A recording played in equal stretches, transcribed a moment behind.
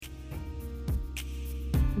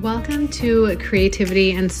Welcome to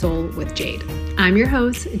Creativity and Soul with Jade. I'm your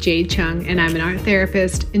host, Jade Chung, and I'm an art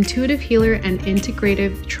therapist, intuitive healer, and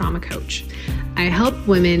integrative trauma coach. I help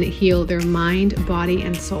women heal their mind, body,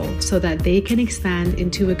 and soul so that they can expand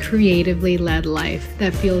into a creatively led life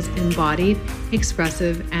that feels embodied,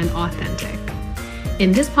 expressive, and authentic.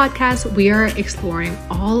 In this podcast, we are exploring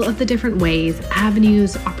all of the different ways,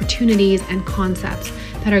 avenues, opportunities, and concepts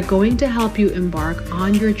that are going to help you embark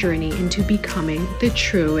on your journey into becoming the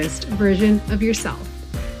truest version of yourself.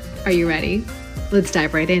 Are you ready? Let's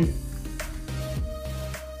dive right in.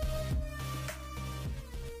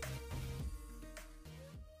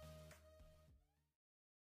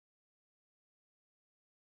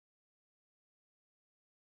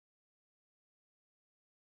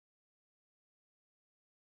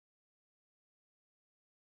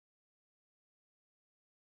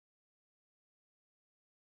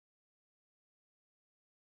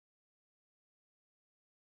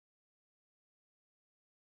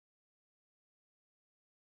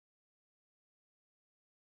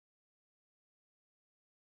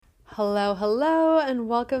 Hello, and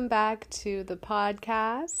welcome back to the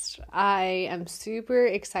podcast. I am super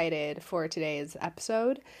excited for today's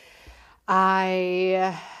episode.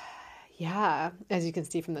 As you can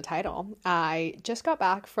see from the title, I just got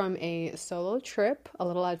back from a solo trip, a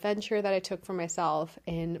little adventure that I took for myself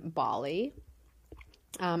in Bali.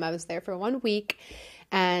 I was there for 1 week,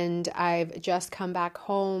 and I've just come back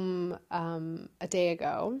home a day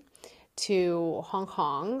ago to Hong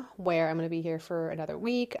Kong, where I'm going to be here for another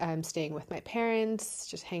week. I'm staying with my parents,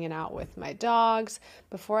 just hanging out with my dogs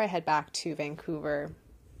before I head back to Vancouver,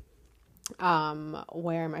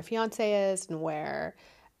 where my fiance is and where,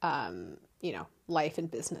 life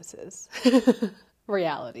and business is,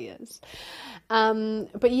 reality is.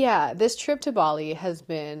 But yeah, this trip to Bali has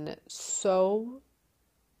been so,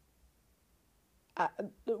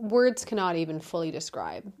 words cannot even fully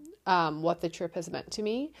describe what the trip has meant to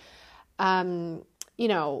me.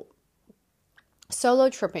 Solo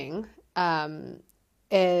tripping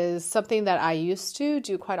is something that I used to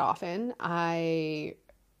do quite often. I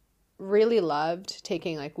really loved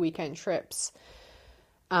taking like weekend trips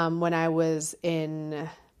when I was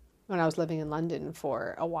living in London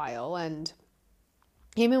for a while, and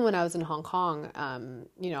even when I was in Hong Kong,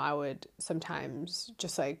 I would sometimes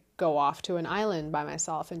just like go off to an island by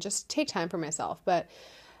myself and just take time for myself. But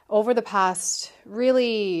over the past,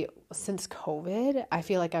 really since COVID, I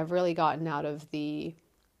feel like I've really gotten out of the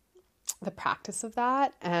practice of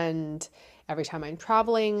that. And every time I'm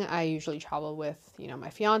traveling, I usually travel with, my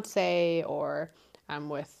fiance, or I'm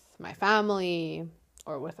with my family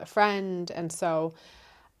or with a friend. And so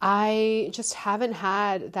I just haven't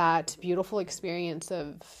had that beautiful experience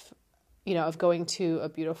of going to a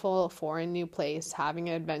beautiful foreign new place, having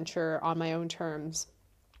an adventure on my own terms.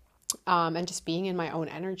 And just being in my own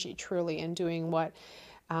energy truly and doing what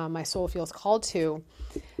my soul feels called to.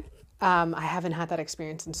 I haven't had that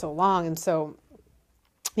experience in so long. And so,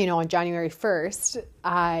 on January 1st,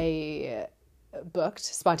 I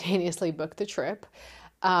spontaneously booked the trip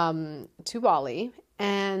to Bali.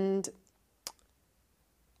 And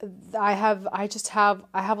I have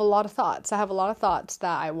a lot of thoughts. I have a lot of thoughts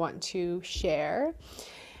that I want to share.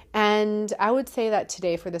 And I would say that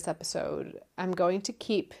today for this episode, I'm going to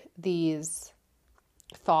keep these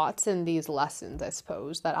thoughts and these lessons, I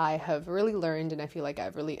suppose, that I have really learned and I feel like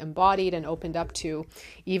I've really embodied and opened up to,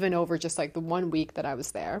 even over just like the 1 week that I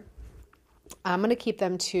was there. I'm going to keep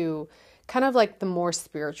them to kind of like the more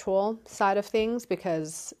spiritual side of things,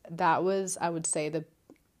 because that was, I would say,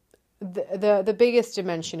 the biggest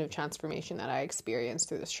dimension of transformation that I experienced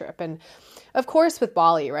through this trip. And of course with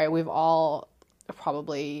Bali, right, we've all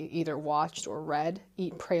probably either watched or read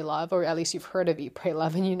Eat, Pray, Love, or at least you've heard of Eat, Pray,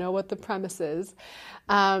 Love, and you know what the premise is.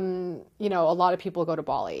 A lot of people go to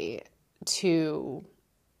Bali to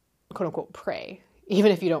quote unquote pray.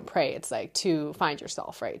 Even if you don't pray, it's like to find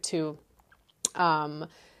yourself, right? To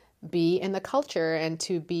be in the culture and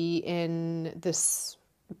to be in this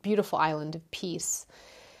beautiful island of peace.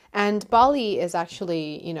 And Bali is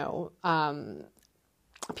actually,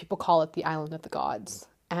 people call it the island of the gods.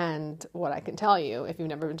 And what I can tell you, if you've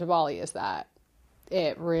never been to Bali, is that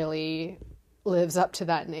it really lives up to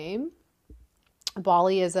that name.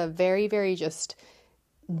 Bali is a very, very just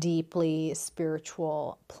deeply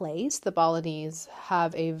spiritual place. The Balinese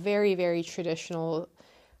have a very, very traditional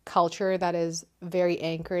culture that is very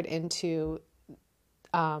anchored into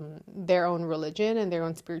their own religion and their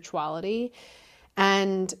own spirituality.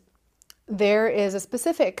 And there is a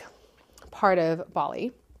specific part of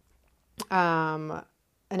Bali,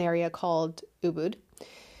 an area called Ubud,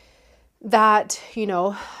 that,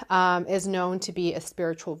 is known to be a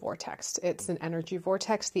spiritual vortex. It's an energy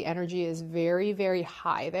vortex. The energy is very, very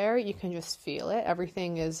high there. You can just feel it.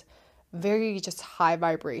 Everything is very just high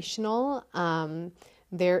vibrational.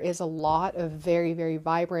 There is a lot of very, very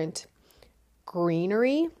vibrant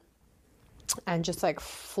greenery and just like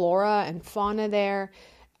flora and fauna there.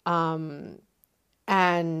 And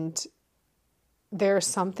there's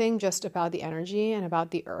something just about the energy and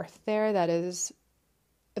about the earth there that is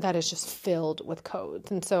just filled with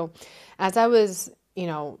codes. And so as I was,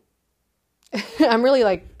 I'm really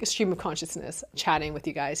like a stream of consciousness chatting with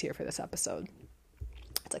you guys here for this episode.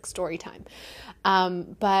 It's like story time.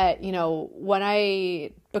 But when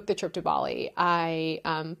I booked the trip to Bali, I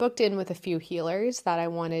booked in with a few healers that I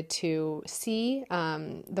wanted to see.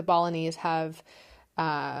 The Balinese have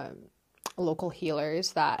local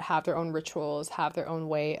healers that have their own rituals, have their own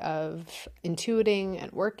way of intuiting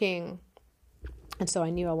and working. And so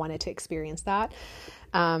I knew I wanted to experience that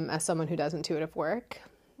as someone who does intuitive work.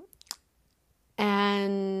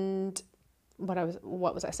 And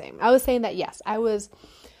what was I saying? I was saying that, yes, I was,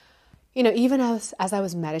 even as I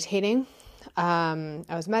was meditating, I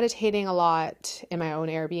was meditating a lot in my own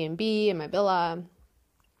Airbnb, in my villa,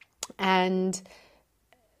 and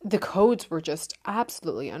the codes were just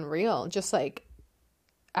absolutely unreal. Just like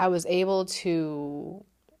I was able to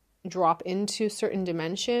drop into certain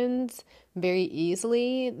dimensions very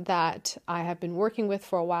easily that I have been working with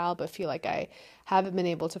for a while, but feel like I haven't been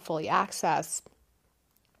able to fully access.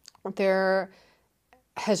 There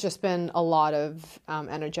has just been a lot of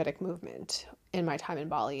energetic movement in my time in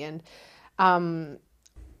Bali. And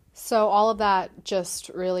so all of that just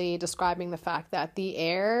really describing the fact that the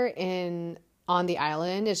air on the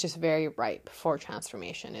island is just very ripe for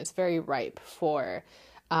transformation. It's very ripe for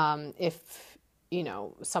if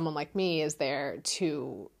someone like me is there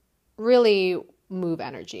to really move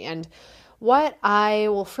energy. And what I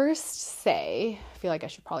will first say, I feel like I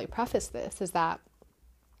should probably preface this, is that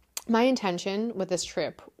my intention with this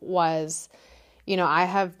trip was, I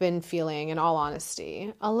have been feeling, in all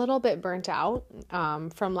honesty, a little bit burnt out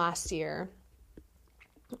from last year.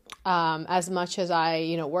 As much as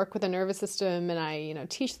I, work with the nervous system and I,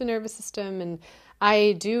 teach the nervous system, and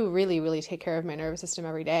I do really, really take care of my nervous system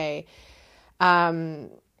every day.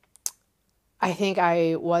 I think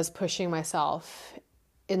I was pushing myself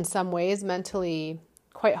in some ways mentally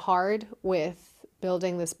quite hard with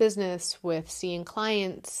building this business, with seeing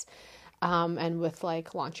clients, and with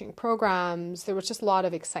like launching programs. There was just a lot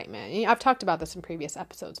of excitement. And I've talked about this in previous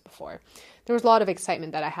episodes before. There was a lot of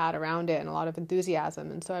excitement that I had around it and a lot of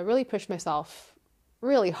enthusiasm. And so I really pushed myself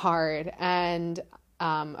really hard. And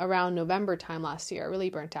around November time last year, I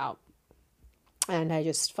really burnt out. And I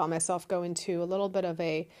just felt myself go into a little bit of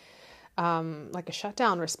a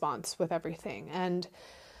shutdown response with everything. And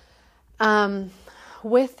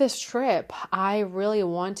with this trip, I really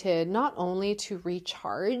wanted not only to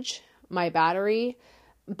recharge my battery,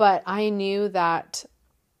 but I knew,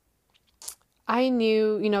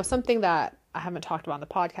 something that I haven't talked about on the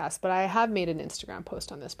podcast, but I have made an Instagram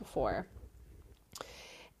post on this before,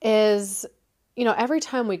 is, every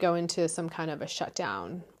time we go into some kind of a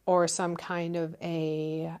shutdown or some kind of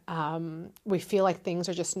we feel like things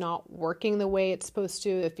are just not working the way it's supposed to.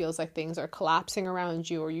 It feels like things are collapsing around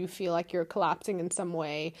you, or you feel like you're collapsing in some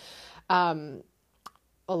way.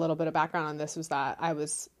 A little bit of background on this was that I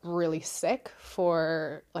was really sick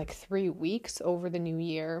for like 3 weeks over the new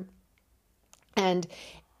year. And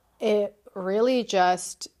it really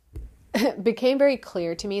just became very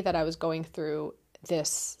clear to me that I was going through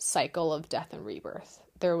this cycle of death and rebirth.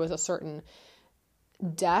 There was a certain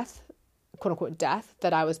death, quote unquote death,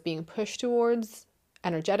 that I was being pushed towards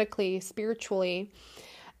energetically, spiritually.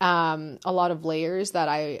 A lot of layers that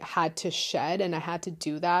I had to shed, and I had to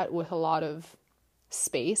do that with a lot of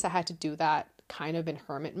space. I had to do that kind of in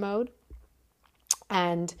hermit mode.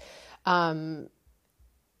 And through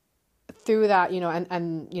that,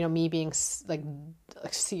 and me being like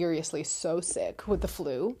seriously so sick with the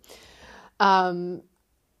flu, I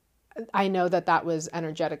know that was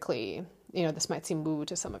energetically, this might seem woo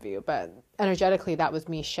to some of you, but energetically that was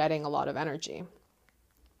me shedding a lot of energy.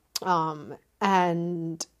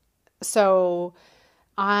 And so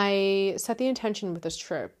I set the intention with this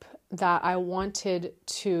trip that I wanted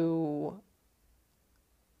to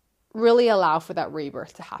really allow for that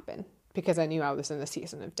rebirth to happen, because I knew I was in the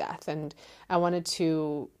season of death, and I wanted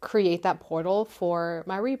to create that portal for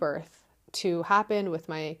my rebirth to happen with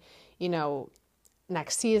my,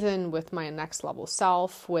 next season, with my next level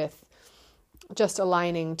self, with just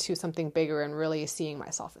aligning to something bigger and really seeing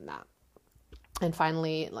myself in that. And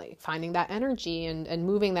finally, like finding that energy and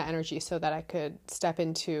moving that energy so that I could step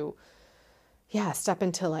into step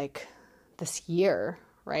into like this year,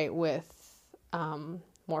 right, with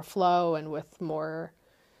more flow and with more,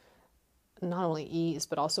 not only ease,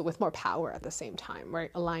 but also with more power at the same time,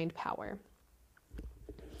 right? Aligned power,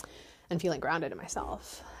 and feeling grounded in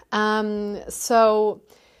myself. So,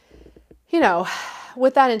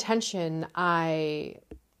 with that intention, I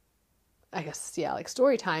guess, like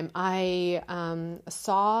story time, I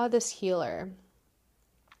saw this healer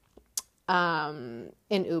in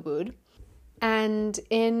Ubud. And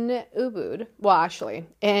in Ubud, well, actually,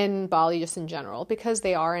 in Bali, just in general, because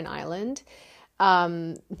they are an island,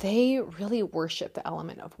 they really worship the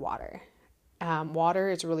element of water.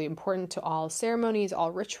 Water is really important to all ceremonies,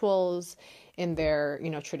 all rituals in their,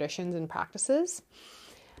 traditions and practices.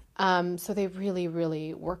 So they really,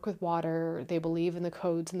 really work with water. They believe in the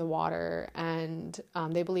codes in the water, and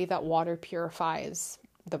they believe that water purifies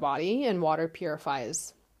the body and water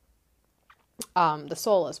purifies the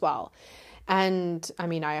soul as well. And I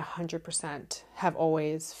mean, I 100% have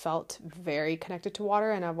always felt very connected to water,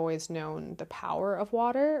 and I've always known the power of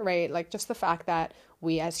water, right? Like just the fact that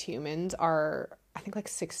we as humans are, I think like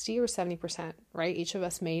 60 or 70%, right? Each of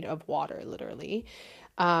us made of water, literally.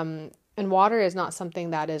 And water is not something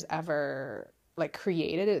that is ever like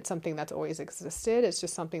created. It's something that's always existed. It's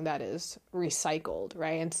just something that is recycled,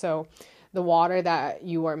 right? And so the water that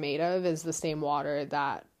you are made of is the same water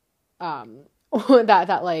that,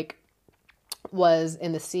 that like was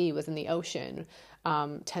in the sea, was in the ocean,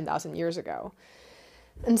 10,000 years ago.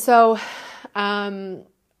 And so,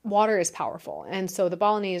 water is powerful. And so the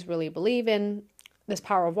Balinese really believe in this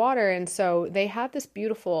power of water. And so they have this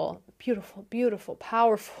beautiful, beautiful, beautiful,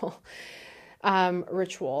 powerful,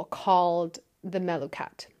 ritual called the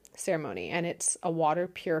Melukat ceremony. And it's a water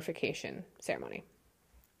purification ceremony.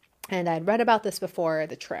 And I'd read about this before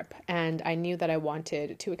the trip, and I knew that I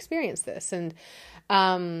wanted to experience this. And,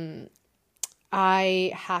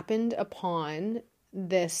 I happened upon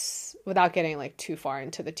this, without getting like too far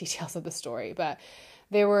into the details of the story, but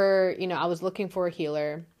they were, I was looking for a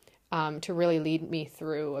healer to really lead me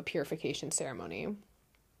through a purification ceremony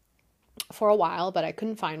for a while, but I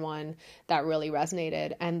couldn't find one that really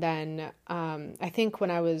resonated. And then I think when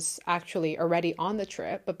I was actually already on the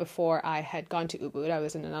trip, but before I had gone to Ubud, I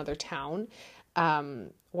was in another town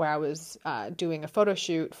where I was doing a photo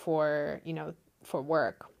shoot for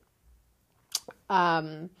work.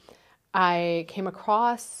 I came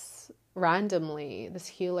across randomly this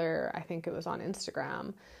healer, I think it was on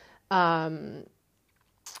Instagram.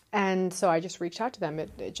 And so I just reached out to them.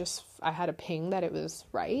 I had a ping that it was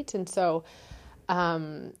right. And so,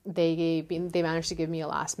 they managed to give me a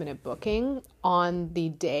last minute booking on the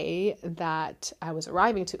day that I was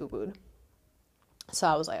arriving to Ubud. So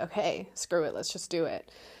I was like, okay, screw it. Let's just do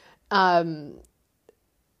it. And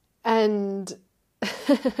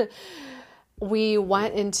we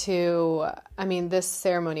went into, this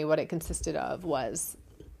ceremony, what it consisted of was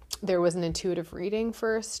there was an intuitive reading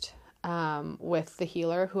first with the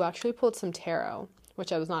healer, who actually pulled some tarot,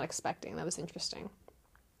 which I was not expecting. That was interesting.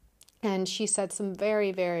 And she said some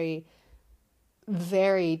very, very,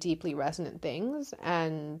 very deeply resonant things.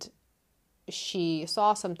 And she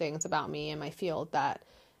saw some things about me in my field that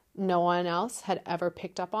no one else had ever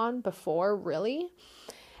picked up on before, really.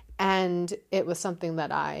 And it was something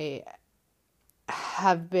that I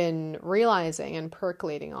have been realizing and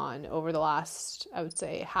percolating on over the last, I would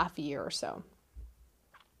say, half a year or so.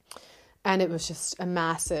 And it was just a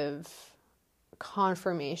massive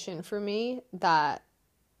confirmation for me that,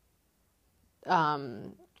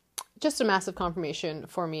 just a massive confirmation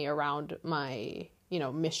for me around my,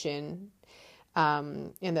 mission,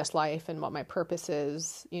 in this life, and what my purpose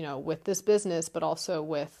is, with this business, but also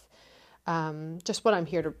with, just what I'm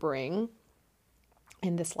here to bring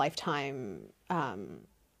in this lifetime, to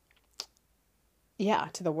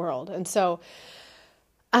the world. And so,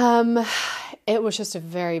 it was just a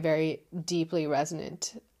very, very deeply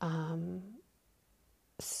resonant,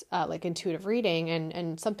 like intuitive reading.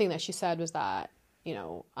 And something that she said was that,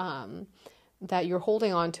 that you're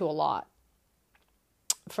holding on to a lot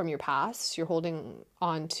from your past. You're holding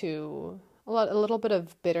on to a little bit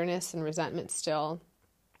of bitterness and resentment still,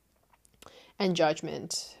 and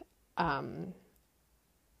judgment,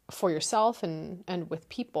 for yourself and with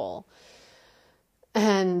people.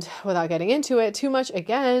 And without getting into it too much,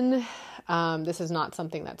 again, this is not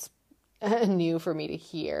something that's new for me to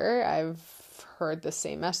hear. I've heard the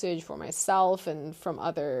same message for myself and from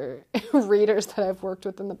other readers that I've worked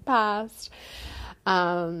with in the past.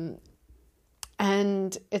 And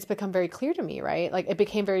it's become very clear to me, right? Like, it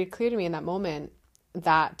became very clear to me in that moment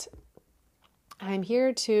that I'm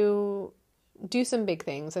here to do some big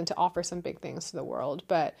things and to offer some big things to the world.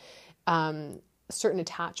 But certain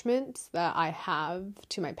attachments that I have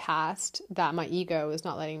to my past that my ego is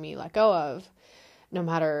not letting me let go of, no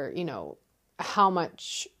matter, how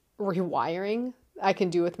much rewiring I can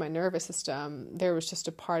do with my nervous system. There was just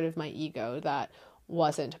a part of my ego that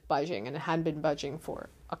wasn't budging, and it hadn't been budging for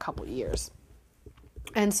a couple years.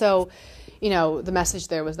 And so, the message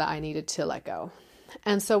there was that I needed to let go.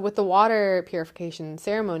 And so with the water purification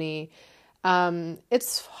ceremony,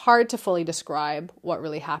 it's hard to fully describe what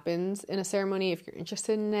really happens in a ceremony. If you're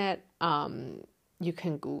interested in it, you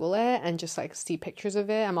can Google it and just like see pictures of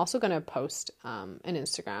it. I'm also going to post an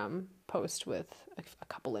Instagram post with a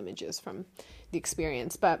couple images from the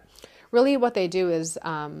experience. But really what they do is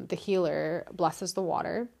the healer blesses the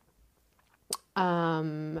water.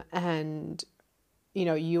 And,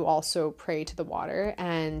 you also pray to the water,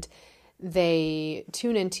 and they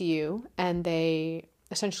tune into you, and they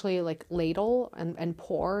essentially like ladle and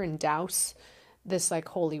pour and douse this like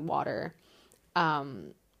holy water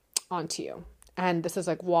onto you. And this is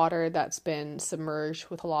like water that's been submerged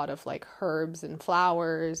with a lot of like herbs and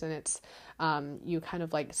flowers, and it's you kind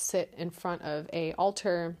of like sit in front of a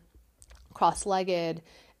altar cross-legged,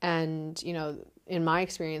 and in my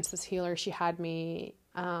experience, this healer, she had me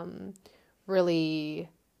really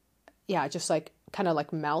just like kind of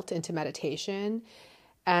like melt into meditation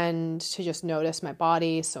and to just notice my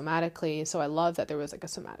body somatically. So I love that there was like a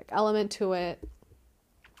somatic element to it.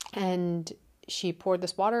 And she poured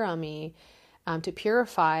this water on me to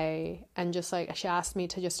purify, and just like she asked me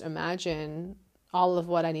to just imagine all of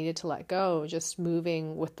what I needed to let go, just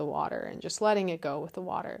moving with the water and just letting it go with the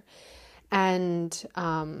water. And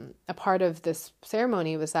a part of this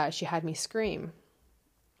ceremony was that she had me scream.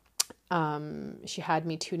 She had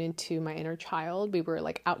me tune into my inner child. We were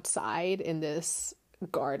like outside in this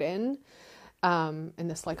garden, in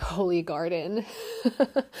this like holy garden,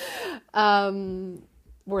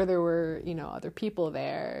 where there were, other people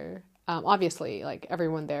there. Obviously like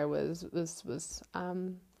everyone there was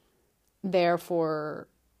there for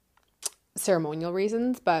ceremonial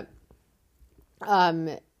reasons, but,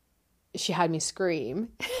 she had me scream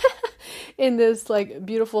in this like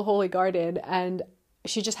beautiful holy garden, and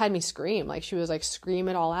she just had me scream. Like she was like, scream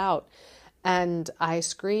it all out. And I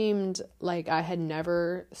screamed like I had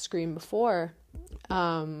never screamed before.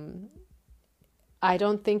 I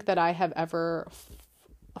don't think that I have ever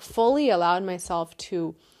fully allowed myself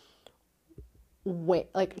to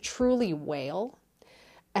truly wail,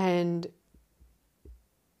 and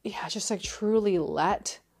just like truly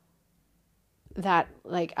let that,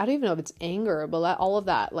 like, I don't even know if it's anger, but let all of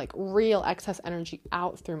that like real excess energy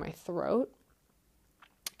out through my throat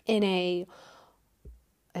in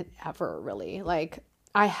an ever really. Like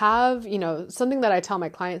I have, something that I tell my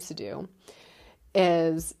clients to do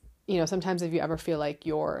is, sometimes if you ever feel like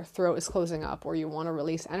your throat is closing up or you want to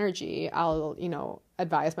release energy, I'll,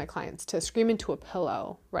 advise my clients to scream into a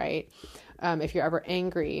pillow, right? If you're ever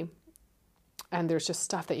angry and there's just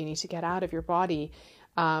stuff that you need to get out of your body.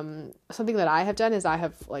 Something that I have done is I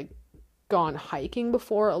have like gone hiking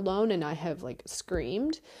before alone, and I have like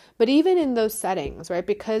screamed. But even in those settings, right,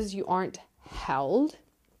 because you aren't held,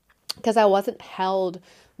 because I wasn't held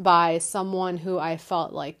by someone who I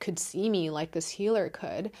felt like could see me like this healer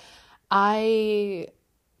could, the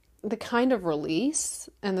kind of release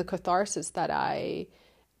and the catharsis that I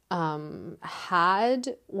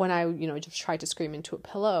had when I, just tried to scream into a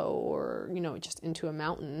pillow or, just into a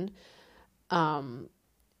mountain,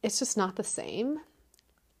 it's just not the same.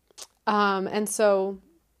 And so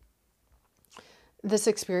this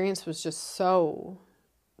experience was just so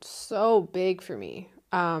big for me.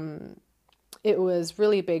 It was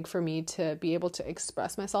really big for me to be able to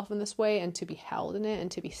express myself in this way, and to be held in it,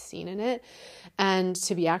 and to be seen in it, and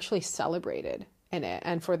to be actually celebrated in it.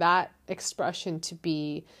 And for that expression to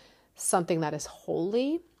be something that is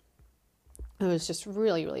holy, it was just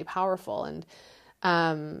really, really powerful. And,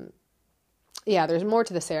 there's more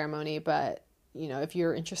to the ceremony, but, if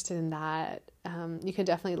you're interested in that, you can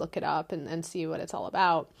definitely look it up and see what it's all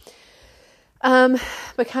about.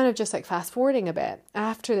 But kind of just like fast forwarding a bit,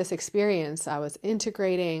 after this experience, I was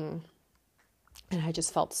integrating, and I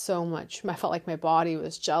just felt so much, I felt like my body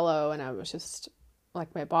was jello, and I was just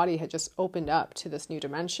like, my body had just opened up to this new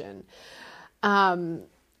dimension. And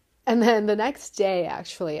then the next day,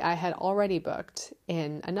 actually, I had already booked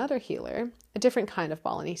in another healer, a different kind of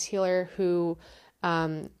Balinese healer who,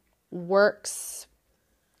 doesn't work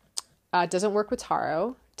with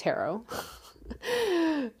tarot.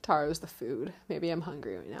 Taro's the food. Maybe I'm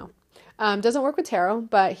hungry right now. Doesn't work with tarot,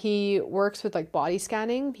 but he works with like body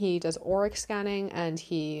scanning. He does auric scanning, and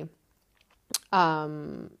he,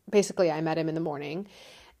 basically I met him in the morning,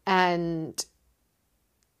 and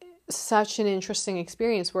such an interesting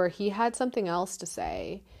experience where he had something else to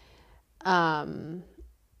say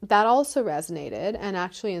that also resonated and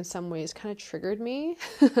actually in some ways kind of triggered me.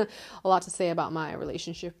 A lot to say about my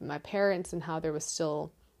relationship with my parents and how there was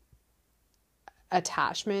still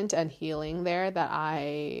attachment and healing there that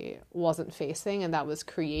I wasn't facing, and that was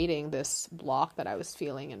creating this block that I was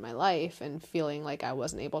feeling in my life and feeling like I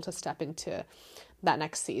wasn't able to step into that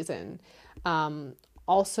next season.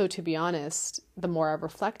 Also, to be honest, the more I've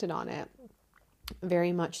reflected on it,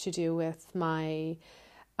 very much to do with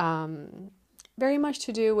very much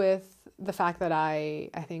to do with the fact that I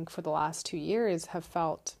think for the last 2 years have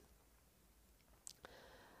felt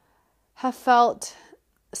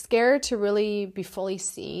scared to really be fully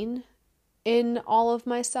seen in all of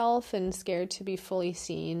myself, and scared to be fully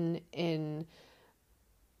seen in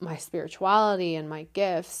my spirituality and my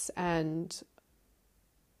gifts, and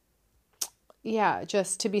yeah,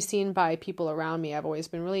 just to be seen by people around me. I've always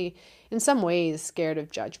been really, in some ways, scared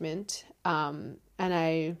of judgment. And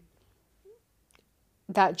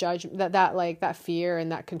that fear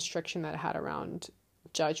and that constriction that I had around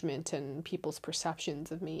judgment and people's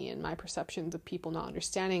perceptions of me and my perceptions of people not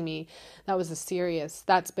understanding me,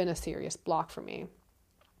 that's been a serious block for me.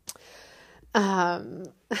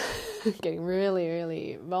 Getting really,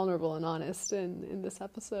 really vulnerable and honest in this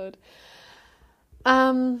episode.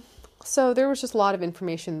 So there was just a lot of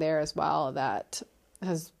information there as well that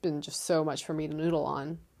has been just so much for me to noodle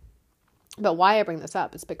on. But why I bring this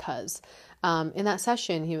up is because in that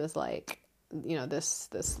session, he was like, this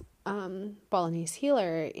Balinese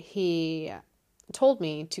healer, he told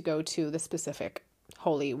me to go to the specific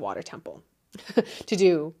holy water temple to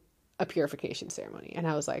do a purification ceremony. And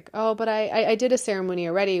I was like, oh, but I did a ceremony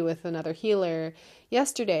already with another healer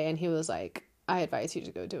yesterday. And he was like, I advise you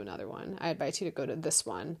to go do another one. I advise you to go to this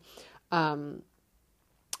one. And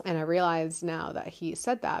I realize now that he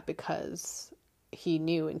said that because he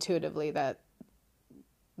knew intuitively that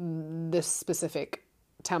this specific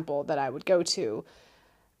temple that I would go to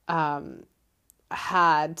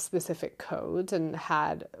had specific codes and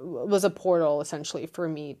was a portal essentially for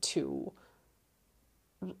me to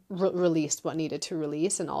release what needed to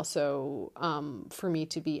release, and also for me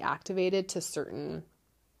to be activated to just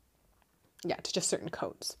certain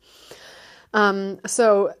codes.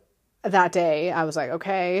 So that day I was like,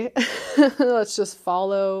 okay, let's just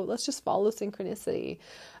follow synchronicity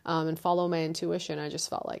and follow my intuition. I just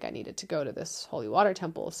felt like I needed to go to this holy water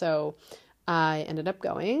temple. So I ended up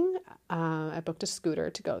going. I booked a scooter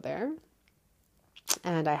to go there.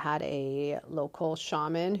 And I had a local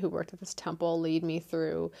shaman who worked at this temple lead me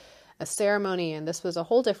through a ceremony. And this was a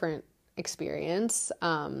whole different experience.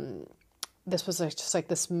 This was it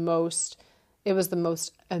was the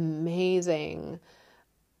most amazing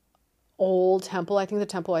old temple. I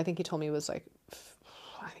think he told me was like,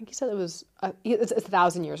 I think he said it's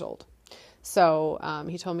 1,000 years old. So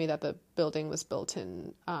he told me that the building was built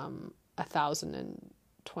in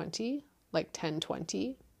 1020, like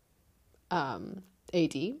 1020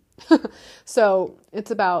 AD. So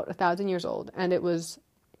it's about 1,000 years old, and it was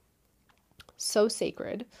so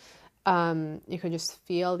sacred. You could just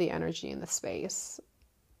feel the energy in the space.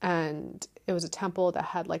 And it was a temple that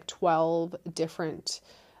had like 12 different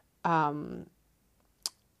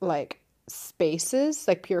spaces,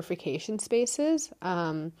 like purification spaces,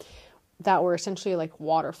 that were essentially like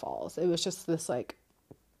waterfalls. It was just this like,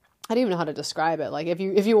 I don't even know how to describe it. Like if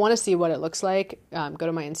you want to see what it looks like, go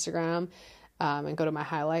to my Instagram and go to my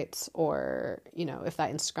highlights, or if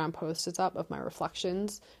that Instagram post is up of my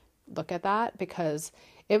reflections, look at that, because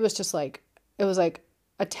it was like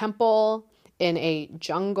a temple in a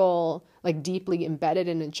jungle, like deeply embedded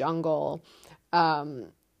in a jungle,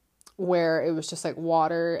 where it was just like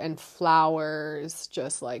water and flowers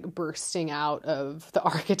just like bursting out of the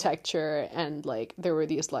architecture. And like there were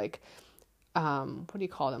these like, what do you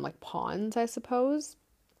call them? Like ponds, I suppose,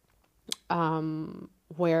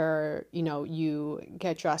 where, you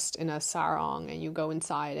get dressed in a sarong and you go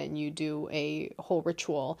inside and you do a whole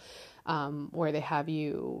ritual, where they have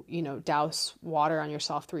you, douse water on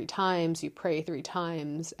yourself 3 times, you pray 3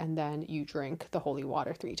 times, and then you drink the holy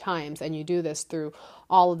water 3 times. And you do this through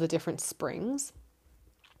all of the different springs.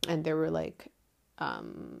 And there were like,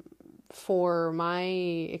 for my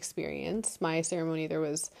experience, my ceremony, there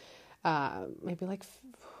was maybe like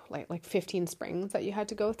 15 springs that you had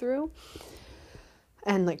to go through,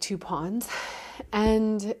 and like 2 ponds.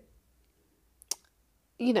 And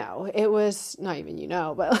it was not even,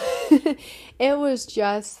 but it was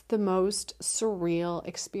just the most surreal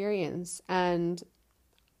experience. And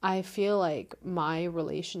I feel like my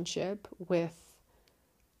relationship with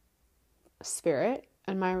spirit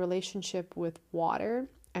and my relationship with water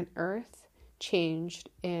and earth changed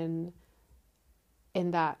in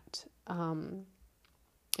that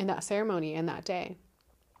ceremony, in that day.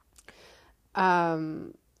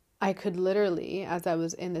 I could literally, as I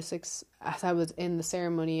was in the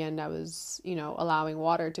ceremony, and I was, allowing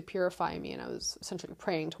water to purify me, and I was essentially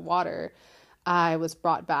praying to water, I was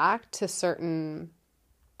brought back to certain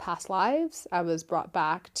past lives. I was brought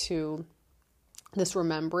back to this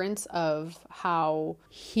remembrance of how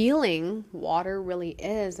healing water really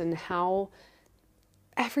is, and how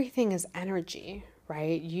everything is energy,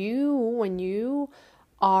 right? When you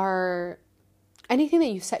are, anything that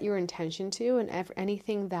you set your intention to, and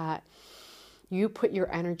anything that you put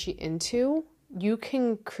your energy into, you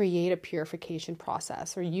can create a purification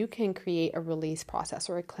process, or you can create a release process,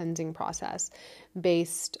 or a cleansing process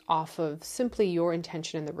based off of simply your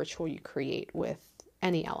intention and the ritual you create with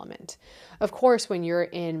any element. Of course, when you're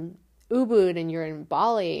in Ubud and you're in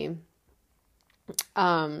Bali,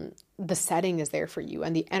 the setting is there for you,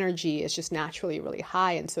 and the energy is just naturally really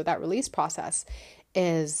high. And so that release process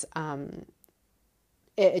is,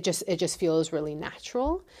 it just feels really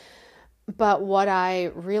natural. But what I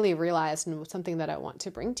really realized, and something that I want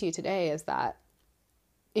to bring to you today, is that,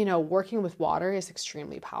 working with water is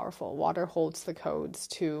extremely powerful. Water holds the codes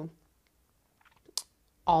to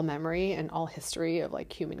all memory and all history of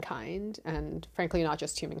like humankind, and frankly, not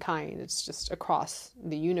just humankind, it's just across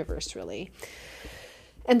the universe, really.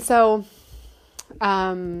 And so,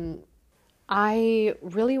 I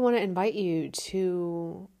really want to invite you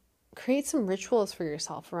to create some rituals for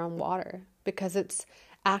yourself around water, because it's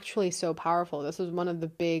actually so powerful. This is one of the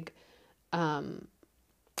big,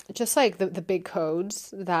 just like the big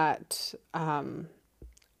codes that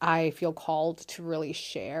I feel called to really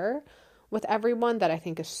share with everyone, that I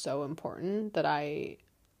think is so important, that it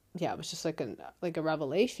was just like a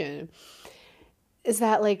revelation, is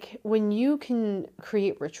that like when you can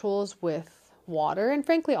create rituals with water, and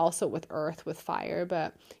frankly also with earth, with fire,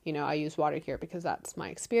 but I use water here because that's my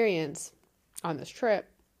experience on this trip.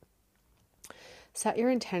 Set your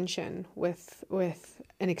intention with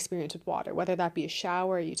an experience with water, whether that be a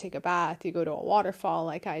shower, you take a bath, you go to a waterfall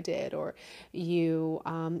like I did, or you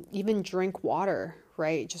even drink water,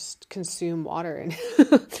 right? Just consume water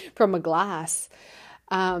from a glass.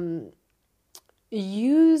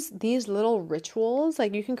 Use these little rituals.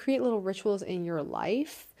 Like, you can create little rituals in your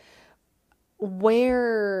life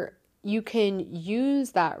where you can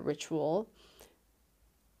use that ritual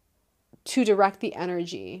to direct the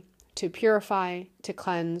energy, to purify, to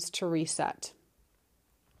cleanse, to reset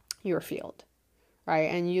your field,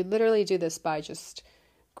 right? And you literally do this by just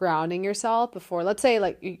grounding yourself before, let's say,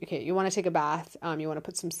 like, okay, you want to take a bath, you want to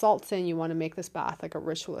put some salts in, you want to make this bath like a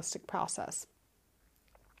ritualistic process.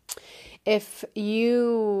 If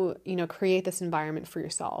you create this environment for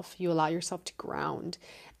yourself, you allow yourself to ground,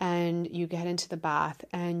 and you get into the bath,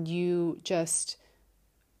 and you just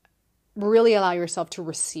really allow yourself to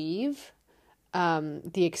receive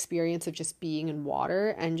the experience of just being in water,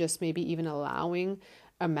 and just maybe even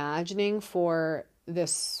imagining for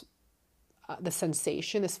this, the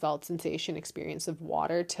sensation, this felt sensation experience of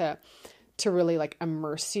water to really like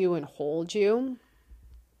immerse you and hold you.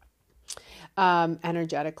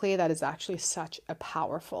 Energetically, that is actually such a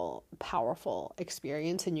powerful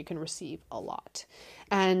experience, and you can receive a lot.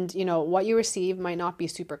 And what you receive might not be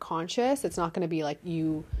super conscious. It's not going to be like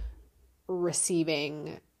you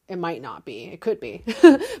receiving. It might not be. It could be.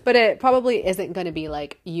 But it probably isn't going to be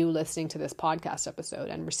like you listening to this podcast episode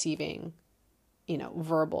and receiving,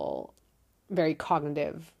 verbal, very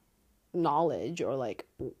cognitive knowledge, or like,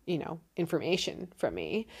 information from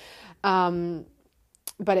me.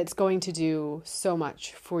 But it's going to do so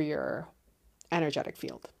much for your energetic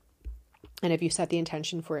field. And if you set the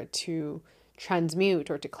intention for it to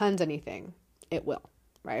transmute or to cleanse anything, it will,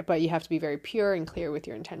 right? But you have to be very pure and clear with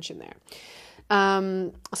your intention there.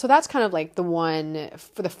 So that's kind of like the one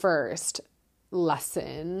for the first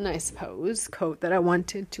lesson, I suppose, quote that I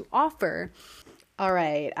wanted to offer. All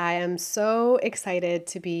right. I am so excited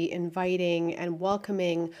to be inviting and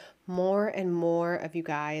welcoming more and more of you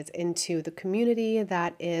guys into the community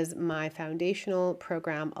that is my foundational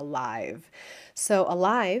program, Alive. So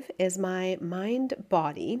Alive is my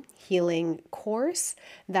mind-body healing course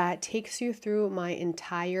that takes you through my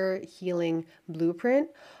entire healing blueprint,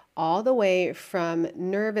 all the way from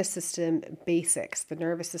nervous system basics, the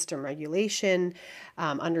nervous system regulation,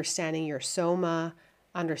 understanding your soma,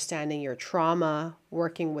 understanding your trauma,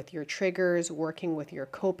 working with your triggers, working with your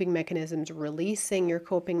coping mechanisms, releasing your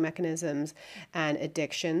coping mechanisms and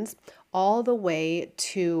addictions, all the way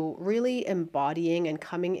to really embodying and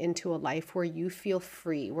coming into a life where you feel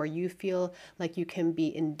free, where you feel like you can be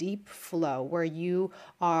in deep flow, where you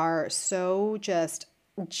are so just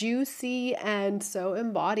juicy and so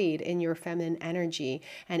embodied in your feminine energy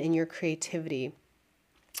and in your creativity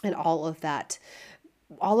and all of that.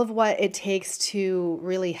 All of what it takes to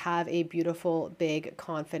really have a beautiful, big,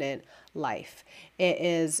 confident life. It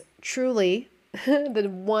is truly the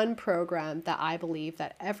one program that I believe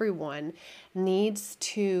that everyone needs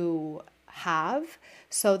to have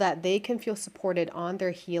so that they can feel supported on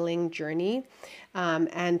their healing journey,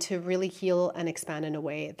 and to really heal and expand in a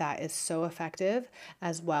way that is so effective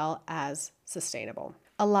as well as sustainable.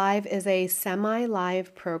 Alive is a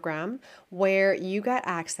semi-live program where you get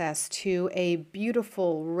access to a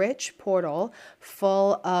beautiful, rich portal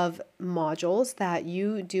full of modules that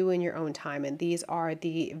you do in your own time. And these are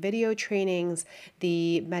the video trainings,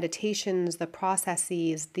 the meditations, the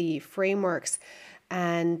processes, the frameworks,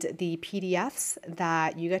 and the PDFs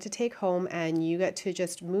that you get to take home, and you get to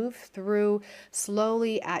just move through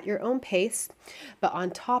slowly at your own pace. But on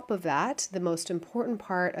top of that, the most important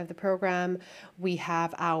part of the program, we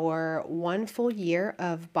have our 1 full year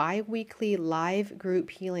of bi-weekly live group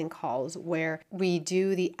healing calls where we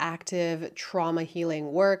do the active trauma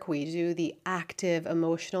healing work, we do the active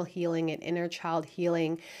emotional healing and inner child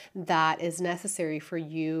healing that is necessary for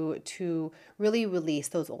you to really release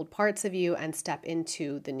those old parts of you and step into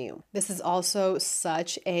the new. This is also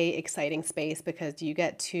such a exciting space because you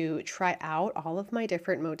get to try out all of my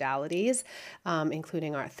different modalities,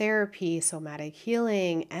 including art therapy, somatic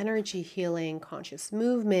healing, energy healing, conscious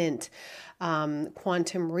movement,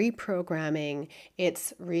 quantum reprogramming.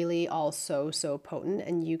 It's really all so potent,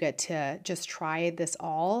 and you get to just try this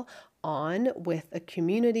all on with a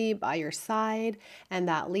community by your side. And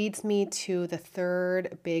that leads me to the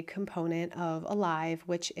third big component of Alive,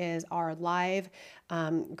 which is our live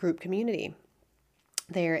group community.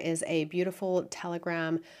 There is a beautiful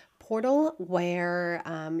Telegram portal where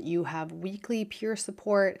you have weekly peer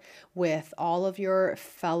support with all of your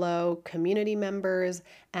fellow community members,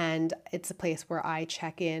 and it's a place where I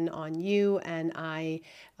check in on you, and I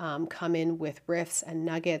come in with riffs and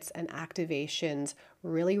nuggets and activations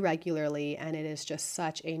really regularly, and it is just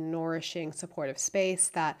such a nourishing, supportive space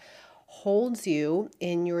that holds you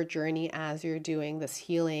in your journey as you're doing this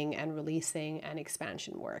healing and releasing and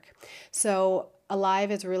expansion work. So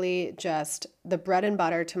Alive is really just the bread and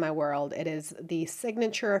butter to my world. It is the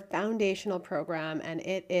signature foundational program, and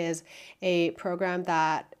it is a program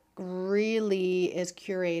that really is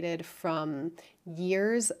curated from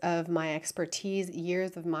years of my expertise,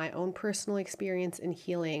 years of my own personal experience in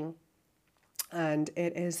healing, and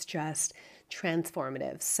it is just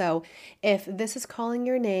transformative. So if this is calling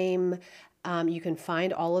your name, you can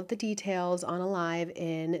find all of the details on Alive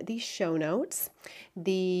in the show notes.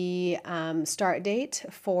 The start date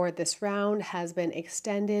for this round has been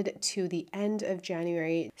extended to the end of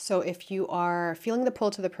January. So if you are feeling the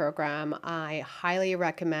pull to the program, I highly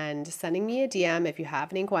recommend sending me a DM if you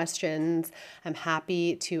have any questions. I'm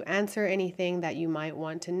happy to answer anything that you might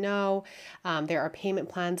want to know. There are payment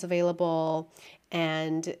plans available,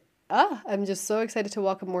 and I'm just so excited to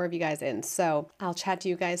welcome more of you guys in. So I'll chat to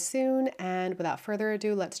you guys soon. And without further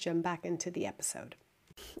ado, let's jump back into the episode.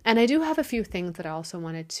 And I do have a few things that I also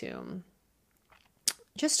wanted to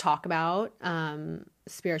just talk about,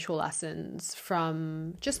 spiritual lessons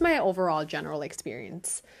from just my overall general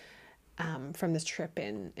experience from this trip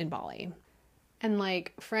in Bali. And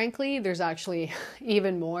like, frankly, there's actually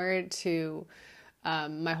even more to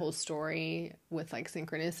my whole story with like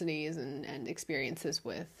synchronicities and experiences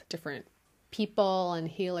with different people and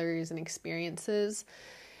healers and experiences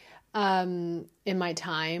in my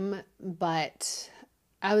time, but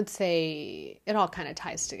I would say it all kind of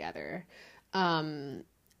ties together. And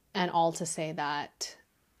all to say that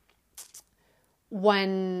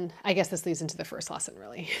I guess this leads into the first lesson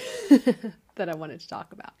really that I wanted to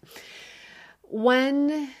talk about.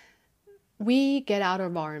 When we get out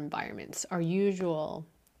of our environments, our usual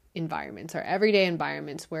environments, our everyday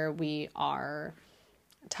environments where we are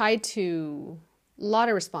tied to a lot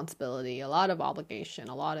of responsibility, a lot of obligation,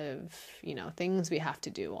 a lot of, things we have to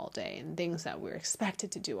do all day and things that we're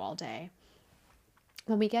expected to do all day.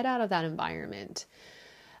 When we get out of that environment,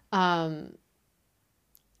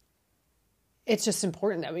 it's just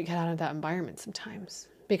important that we get out of that environment sometimes,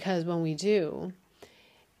 because when we do,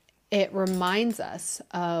 it reminds us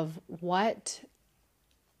of what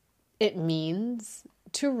it means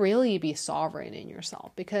to really be sovereign in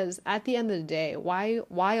yourself. Because at the end of the day,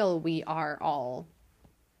 while we are all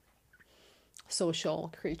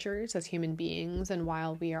social creatures as human beings, and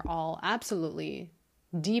while we are all absolutely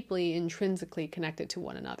deeply intrinsically connected to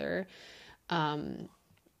one another,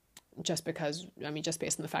 just because, just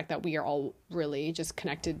based on the fact that we are all really just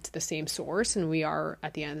connected to the same source, and we are,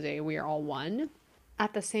 at the end of the day, we are all one.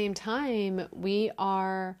 At the same time, we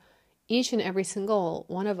are, each and every single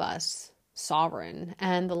one of us, sovereign,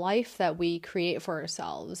 and the life that we create for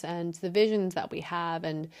ourselves, and the visions that we have,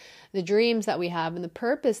 and the dreams that we have, and the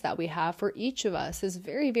purpose that we have for each of us is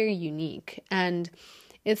very, very unique. And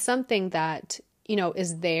it's something that,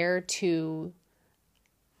 is there to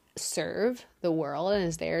serve the world and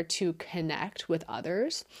is there to connect with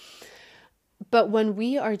others. But when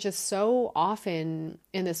we are just so often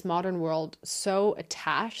in this modern world, so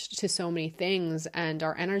attached to so many things, and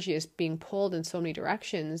our energy is being pulled in so many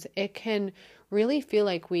directions, it can really feel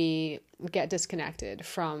like we get disconnected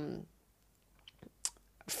from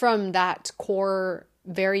that core,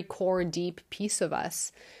 very core, deep piece of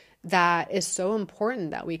us that is so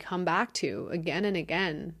important that we come back to again and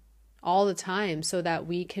again all the time, so that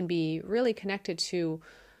we can be really connected to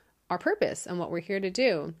our purpose and what we're here to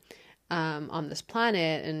do on this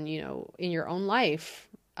planet, and, in your own life,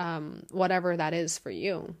 whatever that is for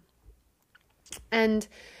you. And,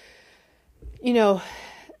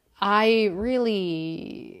 I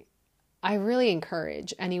really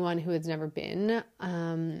encourage anyone who has never been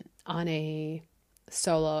on a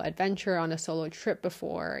solo adventure, on a solo trip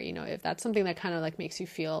before, if that's something that kind of like makes you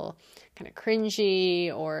feel kind of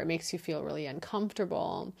cringy, or it makes you feel really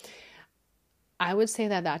uncomfortable, I would say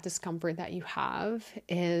that discomfort that you have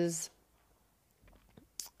is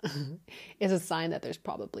a sign that there's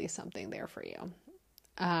probably something there for you.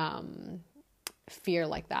 Fear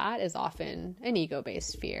like that is often an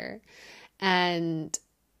ego-based fear. And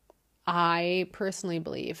I personally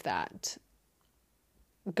believe that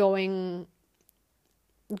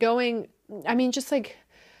just like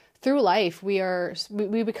through life,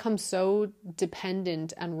 we become so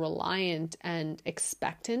dependent and reliant and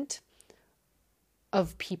expectant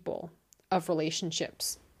of people, of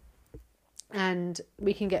relationships. And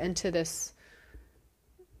we can get into this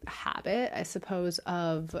habit, I suppose,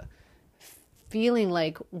 of feeling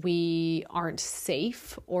like we aren't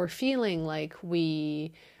safe, or feeling like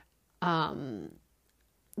we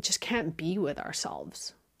just can't be with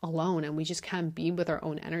ourselves alone, and we just can't be with our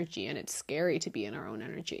own energy. And it's scary to be in our own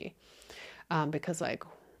energy because like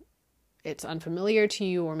it's unfamiliar to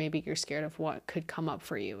you, or maybe you're scared of what could come up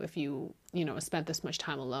for you if you spent this much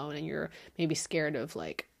time alone, and you're maybe scared of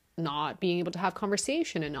like not being able to have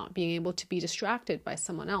conversation and not being able to be distracted by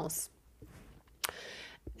someone else.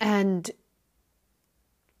 And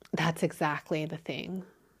that's exactly the thing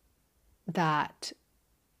that,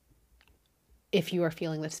 if you are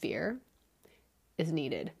feeling this fear, is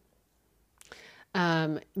needed.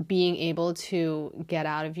 Being able to get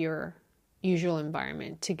out of your usual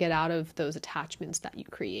environment, to get out of those attachments that you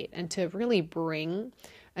create, and to really bring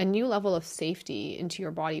a new level of safety into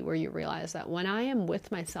your body, where you realize that when I am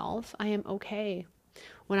with myself, I am okay.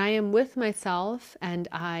 When I am with myself and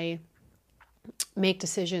I make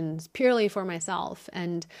decisions purely for myself,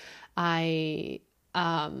 and I,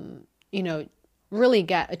 really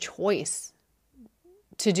get a choice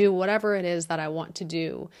to do whatever it is that I want to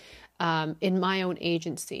do in my own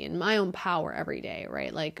agency, in my own power every day,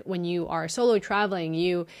 right? Like when you are solo traveling,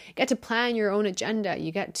 you get to plan your own agenda.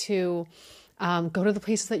 You get to go to the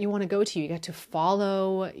places that you want to go to. You get to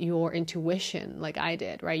follow your intuition like I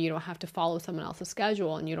did, right? You don't have to follow someone else's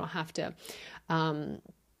schedule, and you don't have to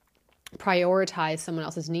prioritize someone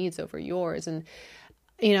else's needs over yours. And,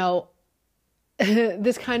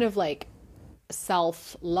 this kind of like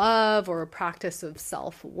self-love, or a practice of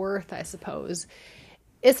self-worth, I suppose,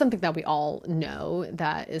 is something that we all know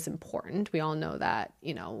that is important. We all know that,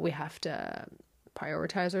 we have to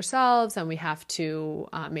prioritize ourselves, and we have to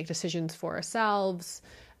make decisions for ourselves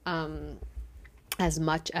as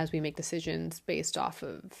much as we make decisions based off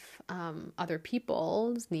of other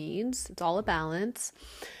people's needs. It's all a balance.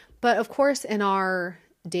 But of course, in our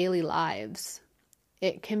daily lives,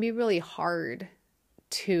 it can be really hard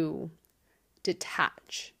to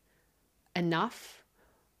detach enough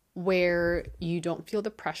where you don't feel the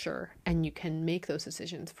pressure, and you can make those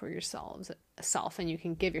decisions for yourself, and you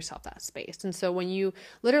can give yourself that space. And so when you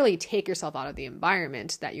literally take yourself out of the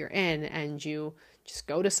environment that you're in, and you just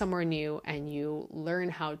go to somewhere new, and you learn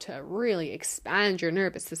how to really expand your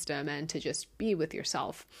nervous system and to just be with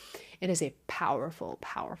yourself, it is a powerful,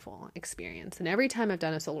 powerful experience. And every time I've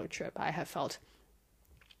done a solo trip, I have felt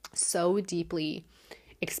so deeply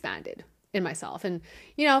expanded, in myself. And,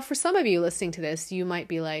 you know, for some of you listening to this, you might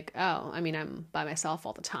be like, oh, I mean, I'm by myself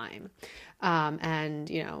all the time. And,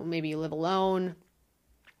 you know, maybe you live alone.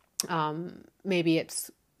 Maybe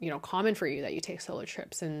it's, you know, common for you that you take solo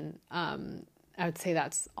trips. And I would say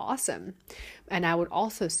that's awesome. And I would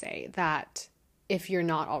also say that if you're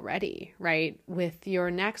not already, right, with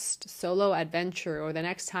your next solo adventure or the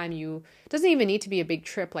next time it doesn't even need to be a big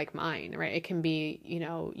trip like mine, right? It can be, you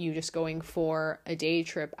know, you just going for a day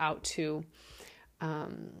trip out to, I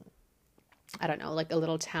don't know, like a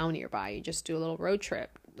little town nearby. You just do a little road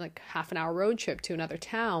trip, like half an hour road trip to another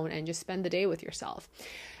town and just spend the day with yourself.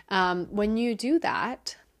 When you do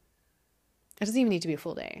that, it doesn't even need to be a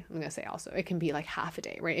full day. I'm going to say also, it can be like half a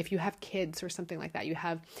day, right? If you have kids or something like that, you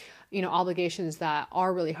have, you know, obligations that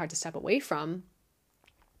are really hard to step away from.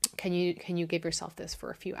 Can you give yourself this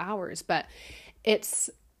for a few hours? But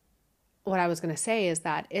what I was going to say is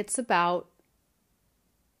that it's about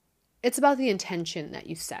the intention that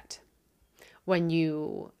you set when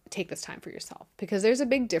you take this time for yourself, because there's a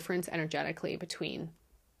big difference energetically between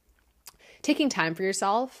taking time for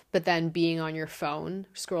yourself, but then being on your phone,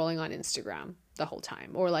 scrolling on Instagram the whole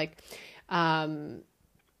time, or like,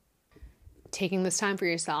 taking this time for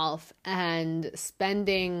yourself and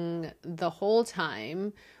spending the whole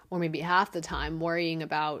time, or maybe half the time, worrying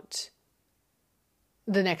about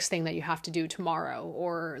the next thing that you have to do tomorrow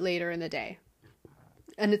or later in the day.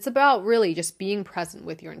 And it's about really just being present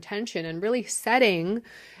with your intention and really setting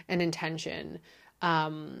an intention,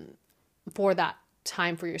 for that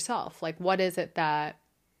time for yourself. Like, what is it that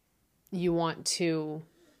you want to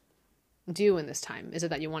do in this time? Is it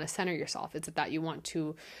that you want to center yourself? Is it that you want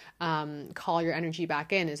to call your energy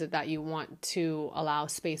back in? Is it that you want to allow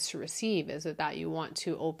space to receive? Is it that you want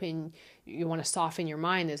to soften your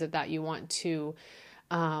mind? Is it that you want to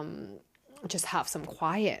just have some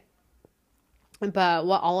quiet? But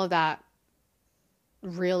what all of that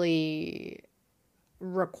really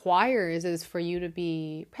requires is for you to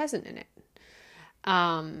be present in it.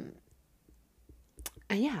 And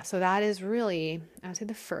yeah, so that is really, I would say,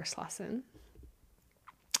 the first lesson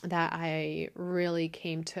that I really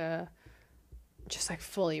came to just like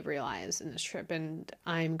fully realize in this trip. And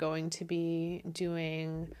I'm going to be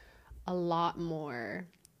doing a lot more,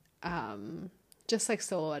 just like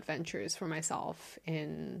solo adventures for myself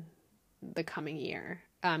in the coming year.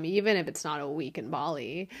 Even if it's not a week in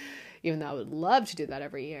Bali, even though I would love to do that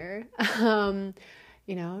every year.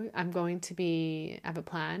 You know, I have a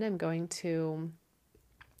plan. I'm going to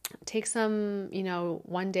take some, you know,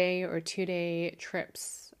 1 day or 2 day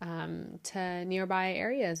trips to nearby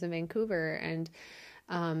areas in Vancouver, and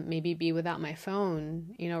maybe be without my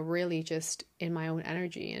phone, you know, really just in my own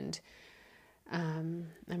energy. And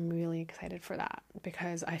I'm really excited for that,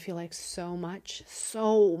 because I feel like so much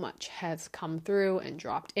has come through and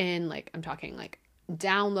dropped in. Like, I'm talking like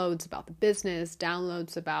downloads about the business,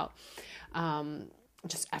 downloads about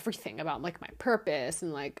just everything about like my purpose,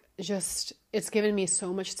 and like just it's given me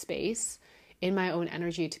so much space in my own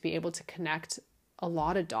energy to be able to connect a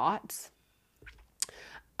lot of dots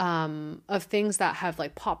of things that have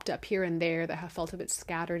like popped up here and there that have felt a bit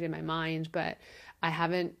scattered in my mind, but I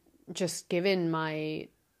haven't just given my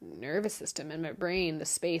nervous system and my brain the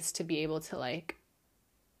space to be able to like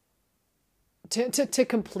to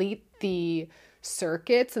complete the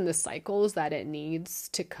circuits and the cycles that it needs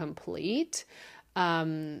to complete,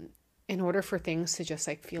 in order for things to just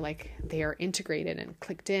like feel like they are integrated and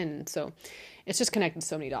clicked in. So it's just connected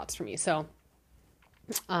so many dots for me. So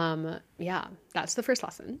yeah, that's the first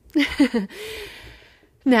lesson.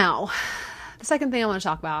 Now, the second thing I want to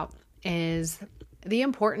talk about is the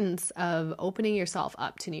importance of opening yourself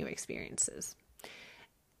up to new experiences.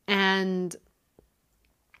 And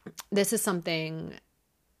this is something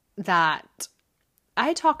that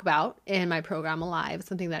I talk about in my program Alive,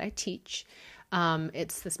 something that I teach.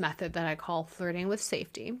 It's this method that I call flirting with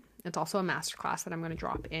safety. It's also a masterclass that I'm going to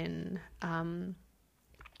drop in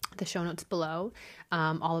the show notes below,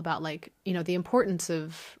 all about like, you know, the importance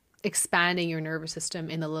of expanding your nervous system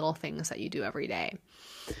in the little things that you do every day.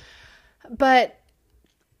 But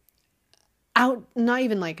not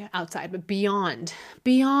even like outside, but beyond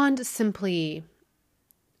simply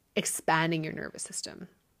expanding your nervous system,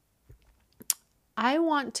 I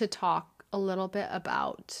want to talk a little bit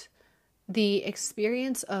about the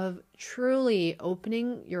experience of truly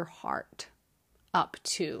opening your heart up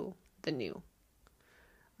to the new,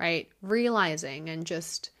 right? Realizing, and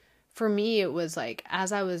just for me, it was like,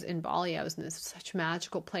 as I was in Bali, I was in this such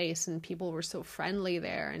magical place and people were so friendly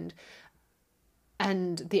there,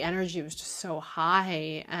 and the energy was just so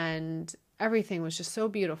high and everything was just so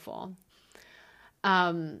beautiful.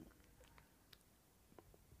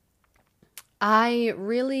 I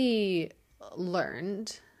really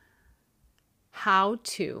learned how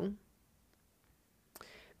to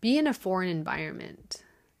be in a foreign environment,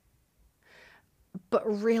 but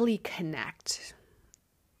really connect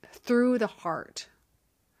through the heart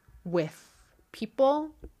with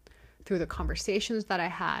people, through the conversations that I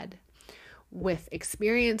had, with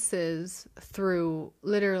experiences, through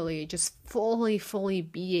literally just fully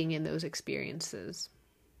being in those experiences,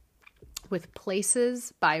 with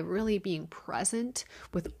places by really being present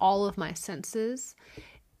with all of my senses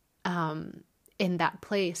in that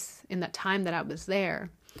place, in that time that I was there.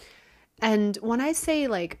 And when I say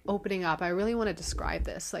like opening up, I really want to describe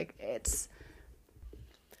this. Like it's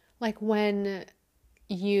like when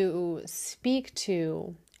you speak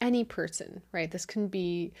to any person, right? This can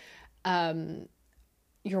be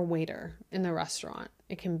your waiter in the restaurant.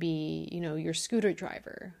 It can be, your scooter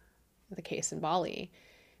driver, the case in Bali.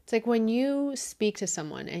 It's like when you speak to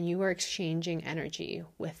someone and you are exchanging energy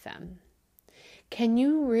with them, can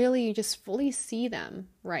you really just fully see them,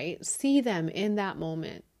 right? See them in that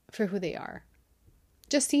moment for who they are.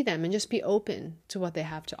 Just see them and just be open to what they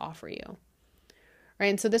have to offer you, right?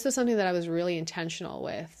 And so this is something that I was really intentional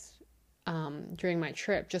with during my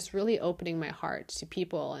trip, just really opening my heart to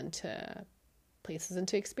people and to places and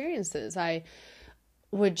to experiences. I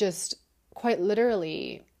would just quite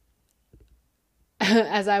literally,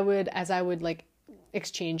 as I would like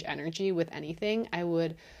exchange energy with anything, I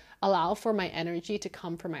would allow for my energy to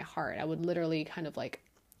come from my heart. I would literally kind of like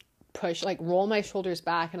push, like roll my shoulders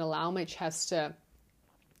back and allow my chest to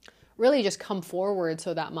really just come forward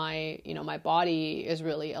so that my body is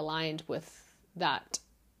really aligned with that,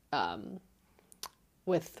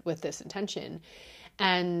 with this intention.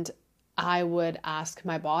 And I would ask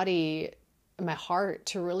my body, my heart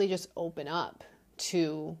to really just open up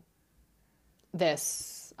to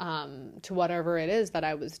this, to whatever it is that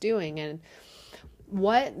I was doing. And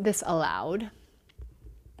what this allowed,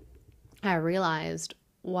 I realized,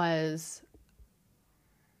 was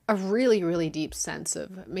a really, really deep sense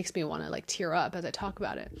of, it makes me want to like tear up as I talk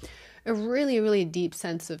about it, a really, really deep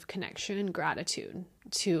sense of connection and gratitude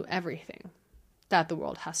to everything that the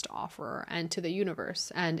world has to offer and to the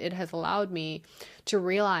universe. And it has allowed me to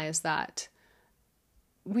realize that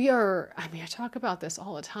I talk about this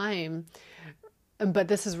all the time, but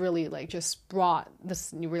this has really like just brought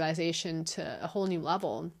this new realization to a whole new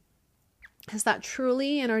level, is that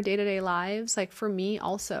truly in our day-to-day lives, like for me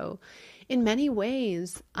also, in many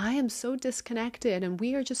ways, I am so disconnected, and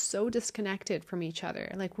we are just so disconnected from each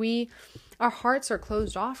other. Like our hearts are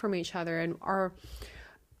closed off from each other, and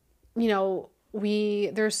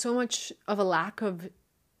there's so much of a lack of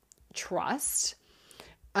trust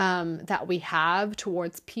that we have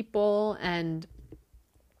towards people and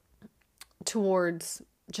towards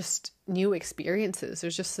just new experiences.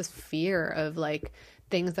 There's just this fear of like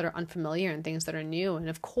things that are unfamiliar and things that are new. And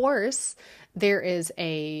of course, there is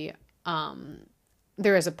a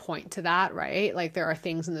point to that, right? Like there are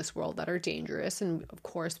things in this world that are dangerous. And of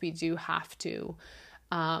course we do have to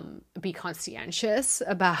be conscientious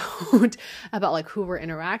about like who we're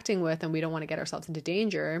interacting with, and we don't want to get ourselves into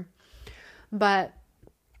danger. But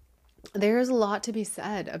there's a lot to be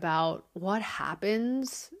said about what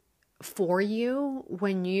happens for you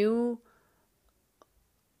when you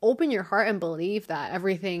open your heart and believe that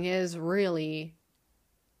everything is really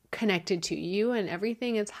connected to you and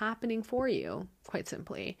everything is happening for you, quite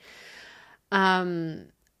simply.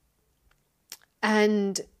 And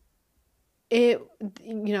it,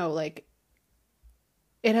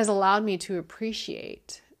 it has allowed me to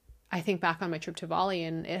appreciate, I think back on my trip to Bali,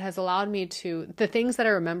 and it has allowed me to, the things that I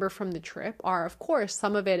remember from the trip are, of course,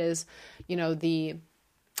 some of it is,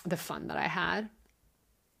 the fun that I had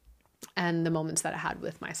and the moments that I had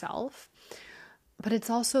with myself. But it's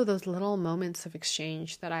also those little moments of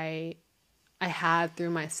exchange that I had through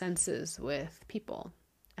my senses with people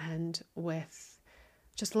and with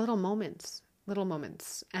just little moments.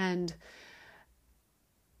 And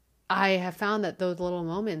I have found that those little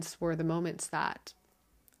moments were the moments that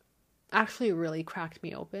actually really cracked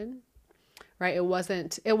me open, right? It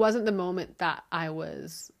wasn't the moment that I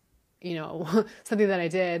was, something that I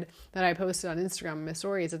did, that I posted on Instagram in my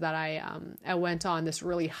stories, is that I went on this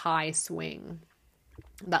really high swing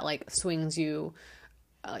that like swings you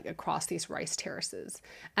like across these rice terraces.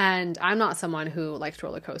 And I'm not someone who likes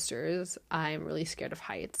roller coasters. I'm really scared of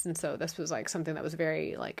heights. And so this was like something that was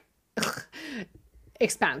very like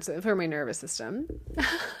expansive for my nervous system.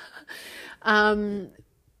 And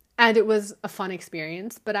it was a fun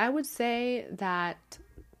experience, but I would say that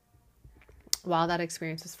while that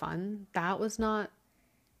experience was fun, that was not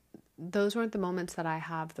those weren't the moments that I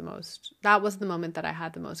have the most, that was the moment that I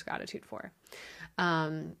had the most gratitude for.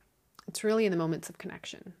 It's really in the moments of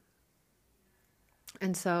connection.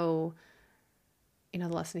 And so, the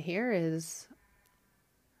lesson here is,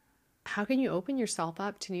 how can you open yourself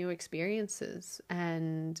up to new experiences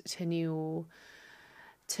and to new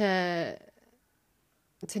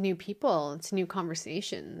people, to new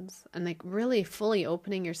conversations, and like really fully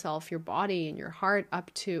opening yourself, your body and your heart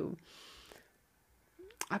up to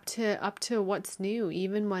what's new,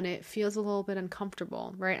 even when it feels a little bit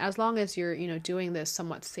uncomfortable, right? As long as you're, doing this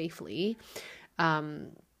somewhat safely,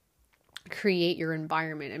 create your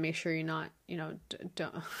environment and make sure you're not,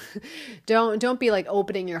 don't be like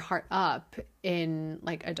opening your heart up in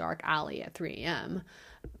like a dark alley at 3 a.m.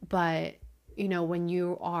 But, when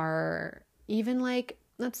you are even like,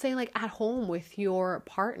 let's say like at home with your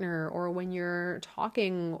partner, or when you're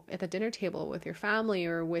talking at the dinner table with your family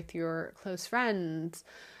or with your close friends,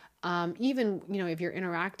 even, if you're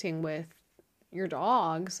interacting with your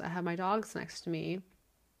dogs, I have my dogs next to me,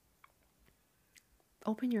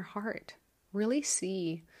 open your heart, really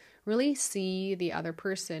see the other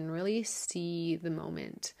person, really see the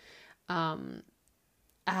moment,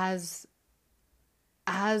 as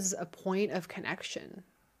a point of connection,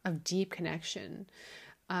 of deep connection,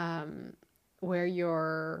 where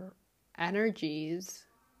your energies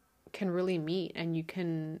can really meet and you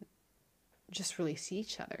can just really see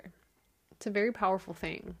each other. It's a very powerful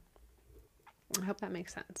thing. I hope that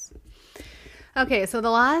makes sense. Okay, so the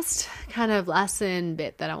last kind of lesson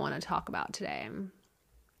bit that I want to talk about today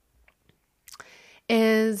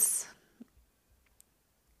is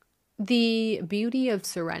the beauty of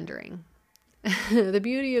surrendering. The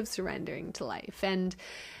beauty of surrendering to life. And,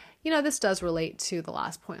 this does relate to the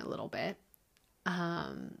last point a little bit.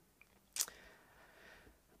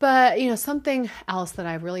 But, something else that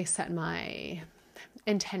I really set my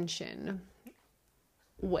intention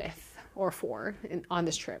with or for on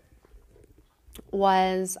this trip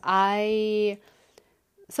was something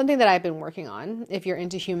that I've been working on, if you're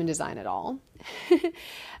into human design at all.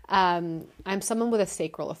 I'm someone with a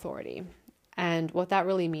sacral authority. And what that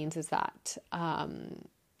really means is that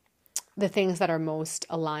the things that are most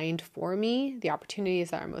aligned for me, the opportunities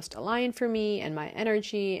that are most aligned for me and my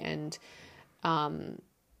energy and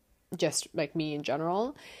just like me in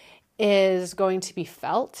general, is going to be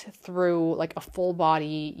felt through like a full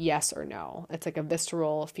body yes or no. It's like a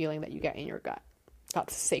visceral feeling that you get in your gut.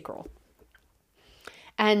 That's sacral.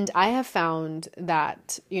 And I have found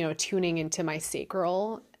that, tuning into my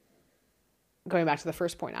sacral, going back to the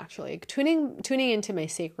first point, actually, tuning into my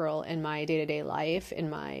sacral in my day-to-day life, in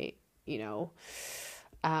my, in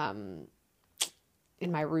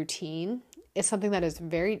my routine, is something that has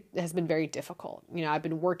been very difficult.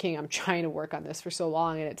 I'm trying to work on this for so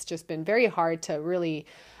long, and it's just been very hard to really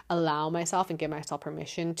allow myself and give myself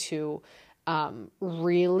permission to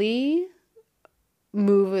really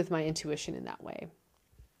move with my intuition in that way.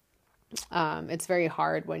 It's very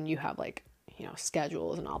hard when you have like,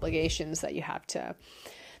 schedules and obligations that you have to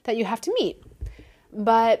meet.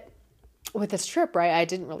 But with this trip, right, I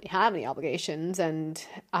didn't really have any obligations, and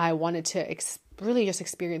I wanted to really just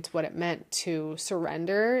experience what it meant to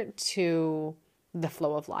surrender to the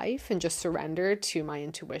flow of life and just surrender to my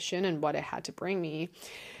intuition and what it had to bring me.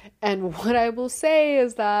 And what I will say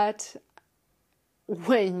is that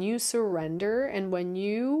when you surrender and when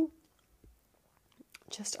you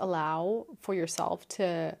just allow for yourself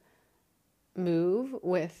to move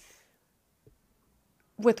with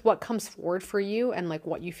what comes forward for you and like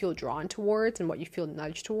what you feel drawn towards and what you feel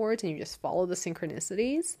nudged towards, and you just follow the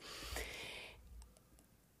synchronicities,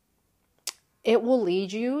 it will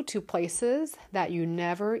lead you to places that you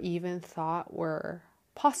never even thought were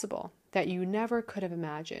possible, that you never could have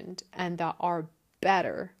imagined, and that are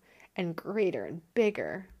better and greater and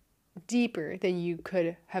bigger, deeper than you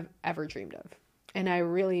could have ever dreamed of. And I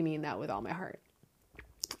really mean that with all my heart.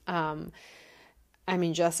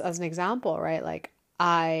 Just as an example, right? Like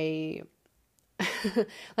like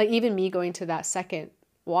even me going to that second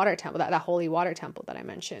water temple, that holy water temple that I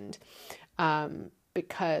mentioned,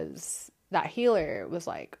 because that healer was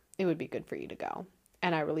like, it would be good for you to go.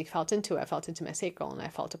 And I really felt into it. I felt into my sacral, and I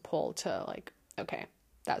felt a pull to like, okay,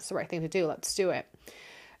 that's the right thing to do. Let's do it.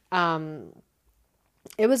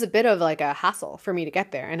 It was a bit of like a hassle for me to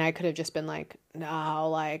get there. And I could have just been like, no,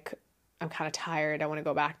 like, I'm kind of tired. I want to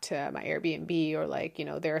go back to my Airbnb, or like,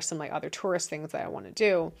 there are some like other tourist things that I want to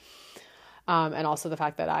do. And also the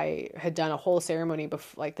fact that I had done a whole ceremony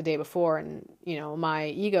like the day before, and, my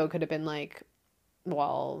ego could have been like,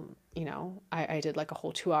 well, I did like a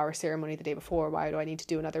whole 2-hour ceremony the day before. Why do I need to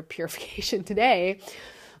do another purification today?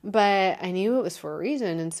 but I knew it was for a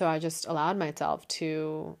reason. And so I just allowed myself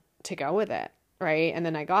to go with it. Right. And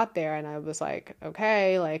then I got there and I was like,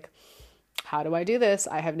 okay, like, how do I do this?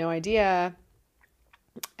 I have no idea.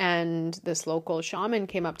 And this local shaman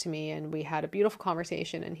came up to me and we had a beautiful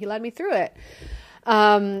conversation and he led me through it.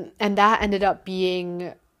 And that ended up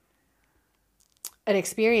being an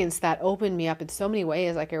experience that opened me up in so many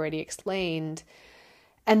ways, like I already explained.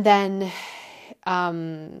 And then,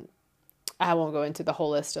 I won't go into the whole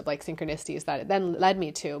list of like synchronicities that it then led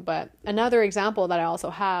me to, but another example that I also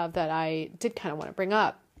have that I did kind of want to bring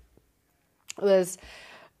up was,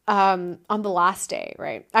 on the last day,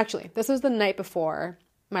 right? Actually, this was the night before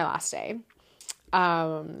my last day.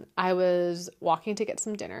 I was walking to get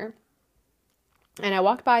some dinner and I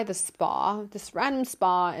walked by the spa, this random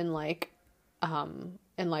spa in like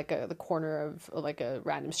the corner of like a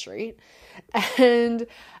random street. And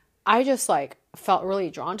I just like felt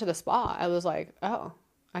really drawn to the spa. I was like, oh,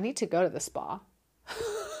 I need to go to the spa.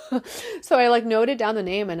 So I like noted down the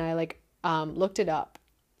name and I like looked it up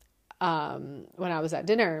when I was at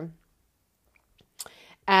dinner.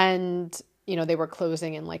 And, you know, they were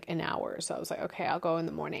closing in like an hour. So I was like, okay, I'll go in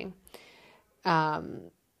the morning.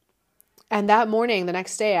 And that morning, the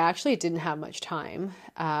next day, I actually didn't have much time.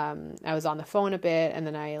 I was on the phone a bit and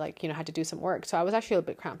then I like, you know, had to do some work. So I was actually a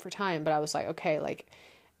bit cramped for time, but I was like, okay, like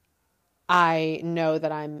I know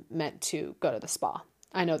that I'm meant to go to the spa.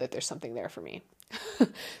 I know that there's something there for me.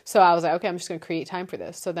 So I was like, okay, I'm just going to create time for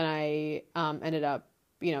this. So then I ended up,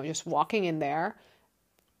 you know, just walking in there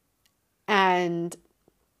and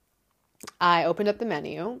I opened up the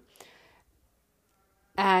menu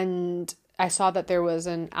and I saw that there was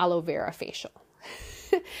an aloe vera facial.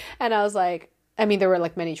 And I was like, I mean, there were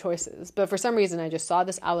like many choices, but for some reason I just saw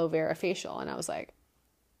this aloe vera facial and I was like,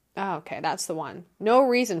 oh, okay, that's the one. No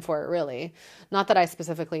reason for it really. Not that I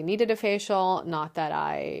specifically needed a facial, not that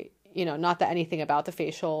not that anything about the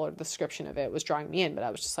facial or the description of it was drawing me in, but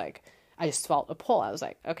I was just like, I just felt a pull. I was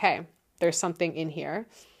like, okay, there's something in here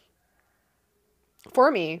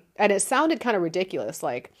for me. And it sounded kind of ridiculous.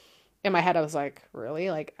 Like in my head, I was like,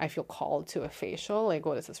 really? Like I feel called to a facial? Like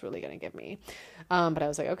what is this really going to give me? But I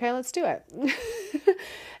was like, okay, let's do it.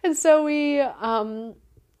 And so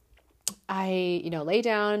I lay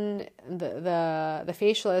down, the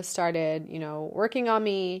facialist started, working on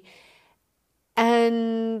me,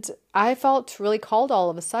 and I felt really called all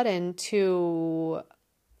of a sudden to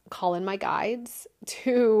call in my guides,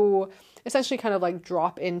 to essentially kind of like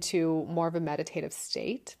drop into more of a meditative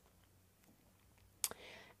state.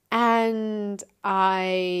 And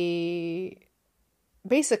I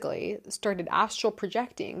basically started astral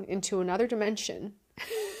projecting into another dimension.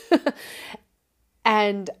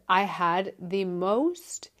 And I had the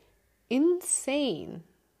most insane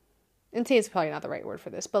is probably not the right word for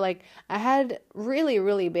this, but like I had really,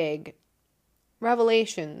 really big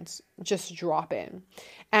revelations just drop in.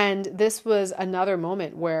 And this was another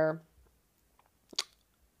moment where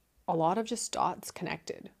a lot of just dots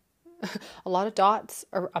connected. A lot of dots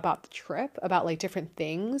are about the trip, about like different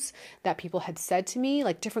things that people had said to me,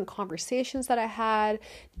 like different conversations that I had,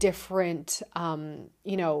 different,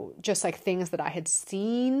 just like things that I had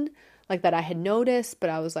seen, like that I had noticed, but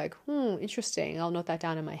I was like, interesting. I'll note that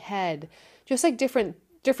down in my head. Just like different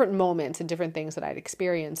moments and different things that I'd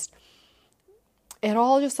experienced. It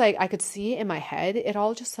all just like, I could see it in my head. It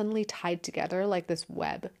all just suddenly tied together like this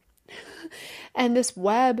web. And this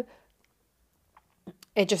web,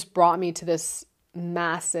 it just brought me to this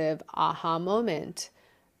massive aha moment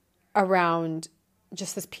around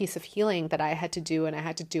just this piece of healing that I had to do, and I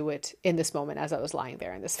had to do it in this moment as I was lying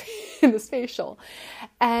there in this in this facial.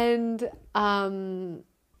 And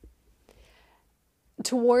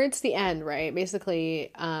towards the end, right,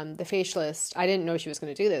 basically the facialist, I didn't know she was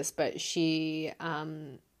going to do this, but she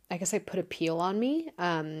I guess I put a peel on me.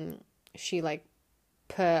 She like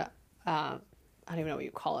put I don't even know what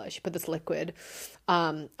you call it. She put this liquid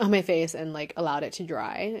on my face and like allowed it to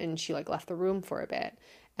dry, and she like left the room for a bit.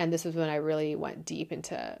 And this is when I really went deep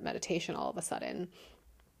into meditation all of a sudden.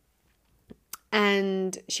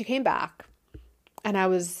 And she came back and I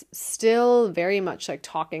was still very much like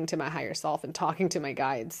talking to my higher self and talking to my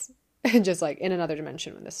guides and just like in another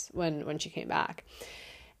dimension when she came back.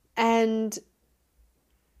 And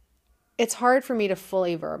it's hard for me to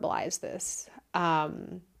fully verbalize this.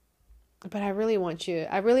 But I really want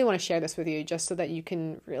to share this with you just so that you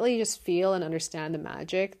can really just feel and understand the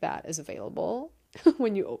magic that is available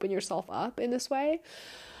when you open yourself up in this way.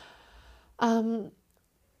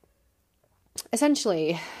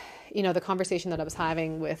 Essentially, the conversation that I was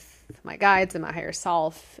having with my guides and my higher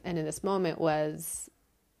self, and in this moment was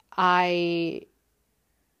I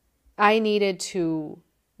needed to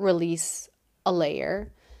release a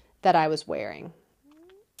layer that I was wearing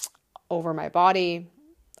over my body,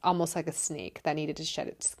 almost like a snake that needed to shed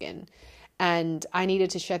its skin. And I needed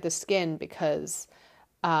to shed the skin because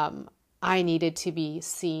I needed to be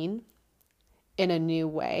seen in a new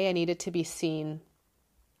way. I needed to be seen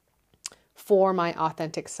for my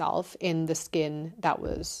authentic self in the skin that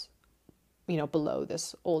was, below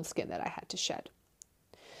this old skin that I had to shed.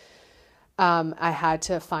 I had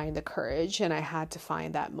to find the courage and I had to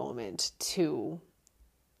find that moment to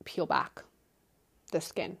peel back the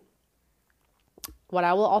skin. What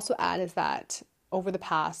I will also add is that over the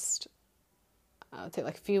past, I would say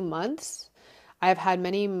like few months, I've had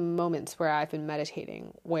many moments where I've been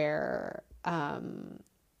meditating where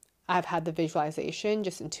I've had the visualization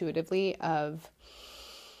just intuitively of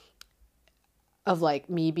like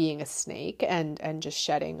me being a snake and just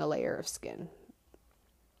shedding a layer of skin.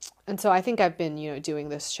 And so I think I've been, doing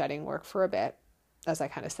this shedding work for a bit, as I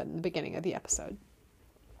kind of said in the beginning of the episode.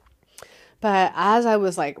 But as I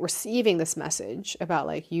was like receiving this message about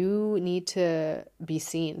like, you need to be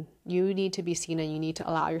seen, and you need to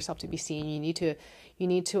allow yourself to be seen. You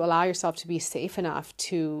need to allow yourself to be safe enough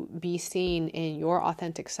to be seen in your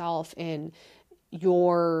authentic self, in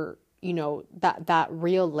your, that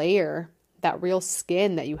real layer, that real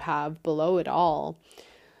skin that you have below it all.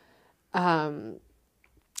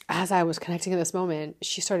 As I was connecting in this moment,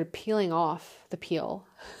 she started peeling off the peel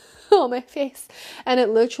on my face. And it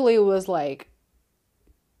literally was like,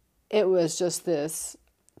 it was just this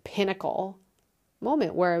pinnacle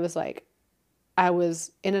moment where I was like, I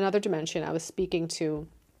was in another dimension. I was speaking to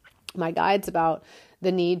my guides about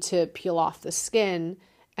the need to peel off the skin.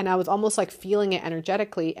 And I was almost like feeling it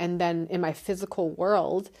energetically. And then in my physical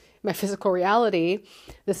world, my physical reality,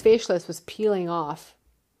 this facialist was peeling off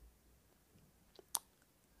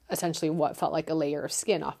essentially what felt like a layer of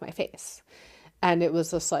skin off my face. And it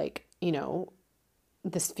was just like,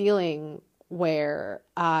 this feeling where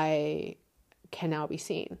I can now be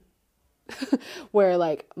seen, where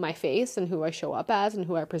like my face and who I show up as and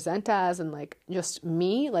who I present as and like just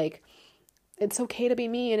me, like it's okay to be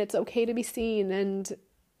me and it's okay to be seen. And,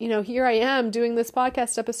 here I am doing this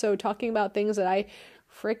podcast episode talking about things that I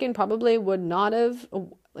freaking probably would not have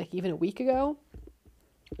like even a week ago,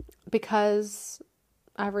 because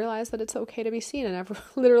I've realized that it's okay to be seen, and I've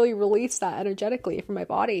literally released that energetically from my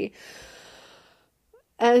body.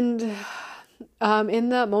 And in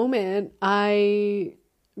that moment, I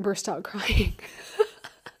burst out crying.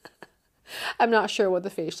 I'm not sure what the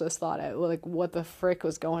facialist thought, like what the frick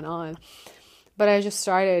was going on, but I just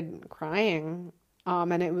started crying.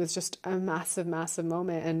 And it was just a massive, massive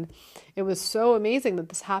moment. And it was so amazing that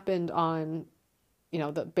this happened on,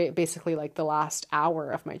 basically like the last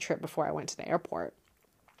hour of my trip before I went to the airport.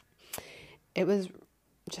 It was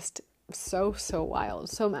just so, so wild,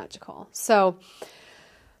 so magical. So,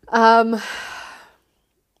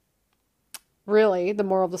 really, the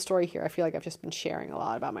moral of the story here, I feel like I've just been sharing a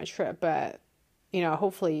lot about my trip, but,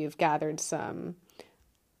 hopefully you've gathered some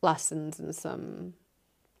lessons and some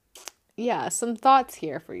thoughts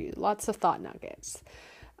here for you. Lots of thought nuggets.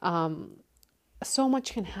 So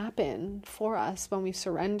much can happen for us when we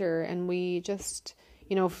surrender and we just,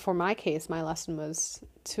 for my case, my lesson was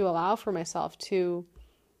to allow for myself to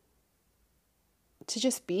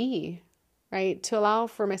just be, right? To allow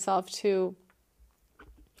for myself to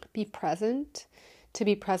be present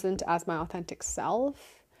as my authentic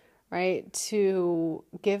self, right? To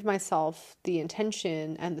give myself the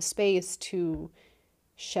intention and the space to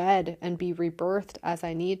shed and be rebirthed as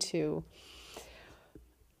I need to.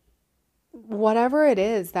 Whatever it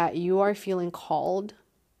is that you are feeling called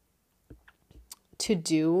to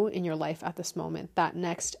do in your life at this moment, that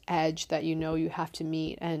next edge that you have to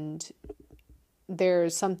meet, and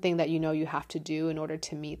there's something that you have to do in order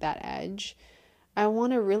to meet that edge, I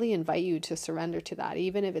want to really invite you to surrender to that,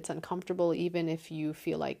 even if it's uncomfortable, even if you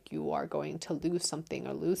feel like you are going to lose something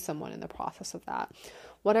or lose someone in the process of that.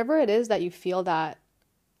 Whatever it is that you feel that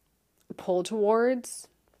pull towards,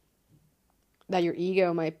 that your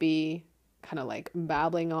ego might be kind of like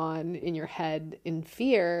babbling on in your head in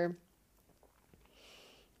fear,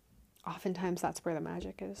 oftentimes that's where the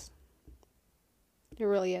magic is. It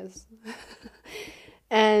really is.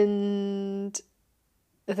 And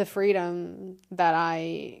the freedom that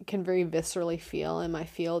I can very viscerally feel in my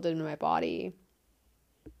field and in my body.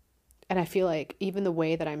 And I feel like even the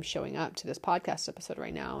way that I'm showing up to this podcast episode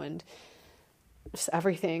right now and just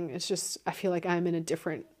everything, it's just, I feel like I'm in a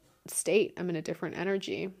different state. I'm in a different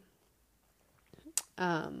energy.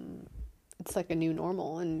 It's like a new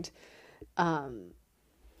normal. And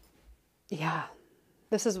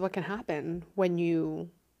this is what can happen when you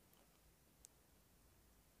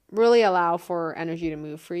really allow for energy to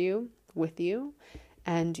move for you, with you,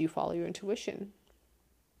 and you follow your intuition.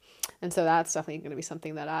 And so that's definitely going to be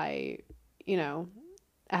something that I,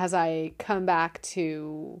 as I come back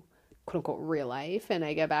to quote unquote real life and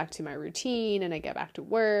I get back to my routine and I get back to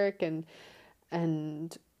work and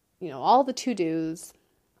all the to-dos,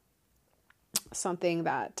 something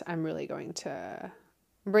that I'm really going to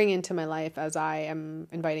bring into my life, as I am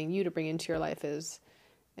inviting you to bring into your life, is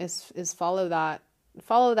follow that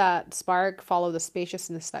spark, follow the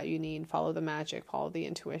spaciousness that you need, follow the magic, follow the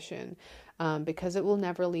intuition, because it will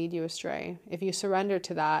never lead you astray if you surrender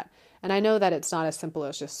to that. And I know that it's not as simple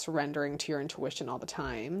as just surrendering to your intuition all the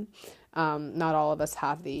time. Not all of us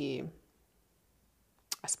have the,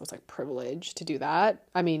 I suppose, like, privilege to do that.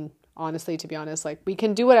 I mean, honestly, to be honest, like, we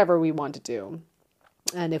can do whatever we want to do.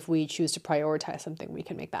 And if we choose to prioritize something, we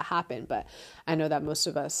can make that happen. But I know that most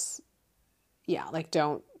of us,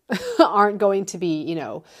 aren't going to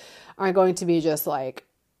be just like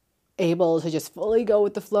able to just fully go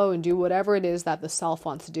with the flow and do whatever it is that the self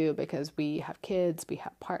wants to do, because we have kids, we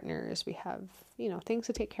have partners, we have, things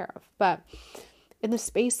to take care of. But in the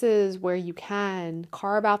spaces where you can,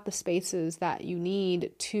 carve out the spaces that you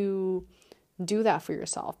need to do that for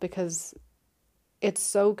yourself, because it's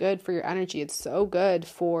so good for your energy. It's so good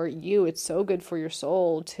for you. It's so good for your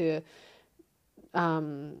soul to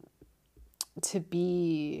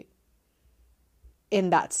be in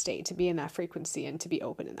that state, to be in that frequency, and to be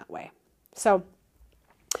open in that way. So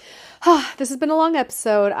this has been a long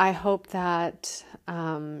episode. I hope that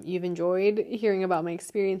you've enjoyed hearing about my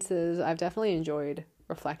experiences. I've definitely enjoyed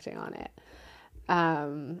reflecting on it.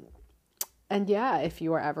 And yeah, if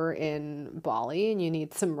you are ever in Bali and you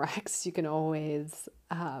need some recs, you can always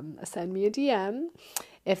send me a DM.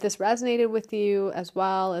 If this resonated with you as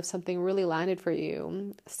well, if something really landed for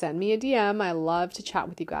you, send me a DM. I love to chat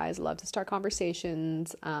with you guys. I love to start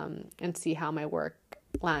conversations and see how my work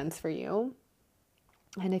lands for you.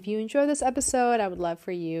 And if you enjoy this episode, I would love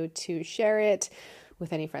for you to share it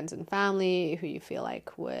with any friends and family who you feel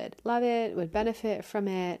like would love it, would benefit from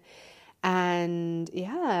it. And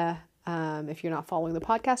yeah, if you're not following the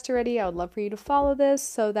podcast already, I would love for you to follow this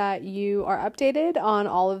so that you are updated on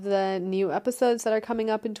all of the new episodes that are coming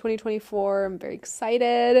up in 2024. I'm very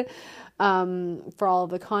excited for all of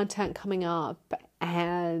the content coming up.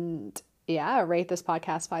 And yeah, rate this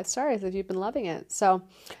podcast 5 stars if you've been loving it. So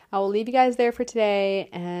I will leave you guys there for today,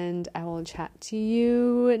 and I will chat to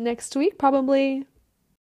you next week, probably.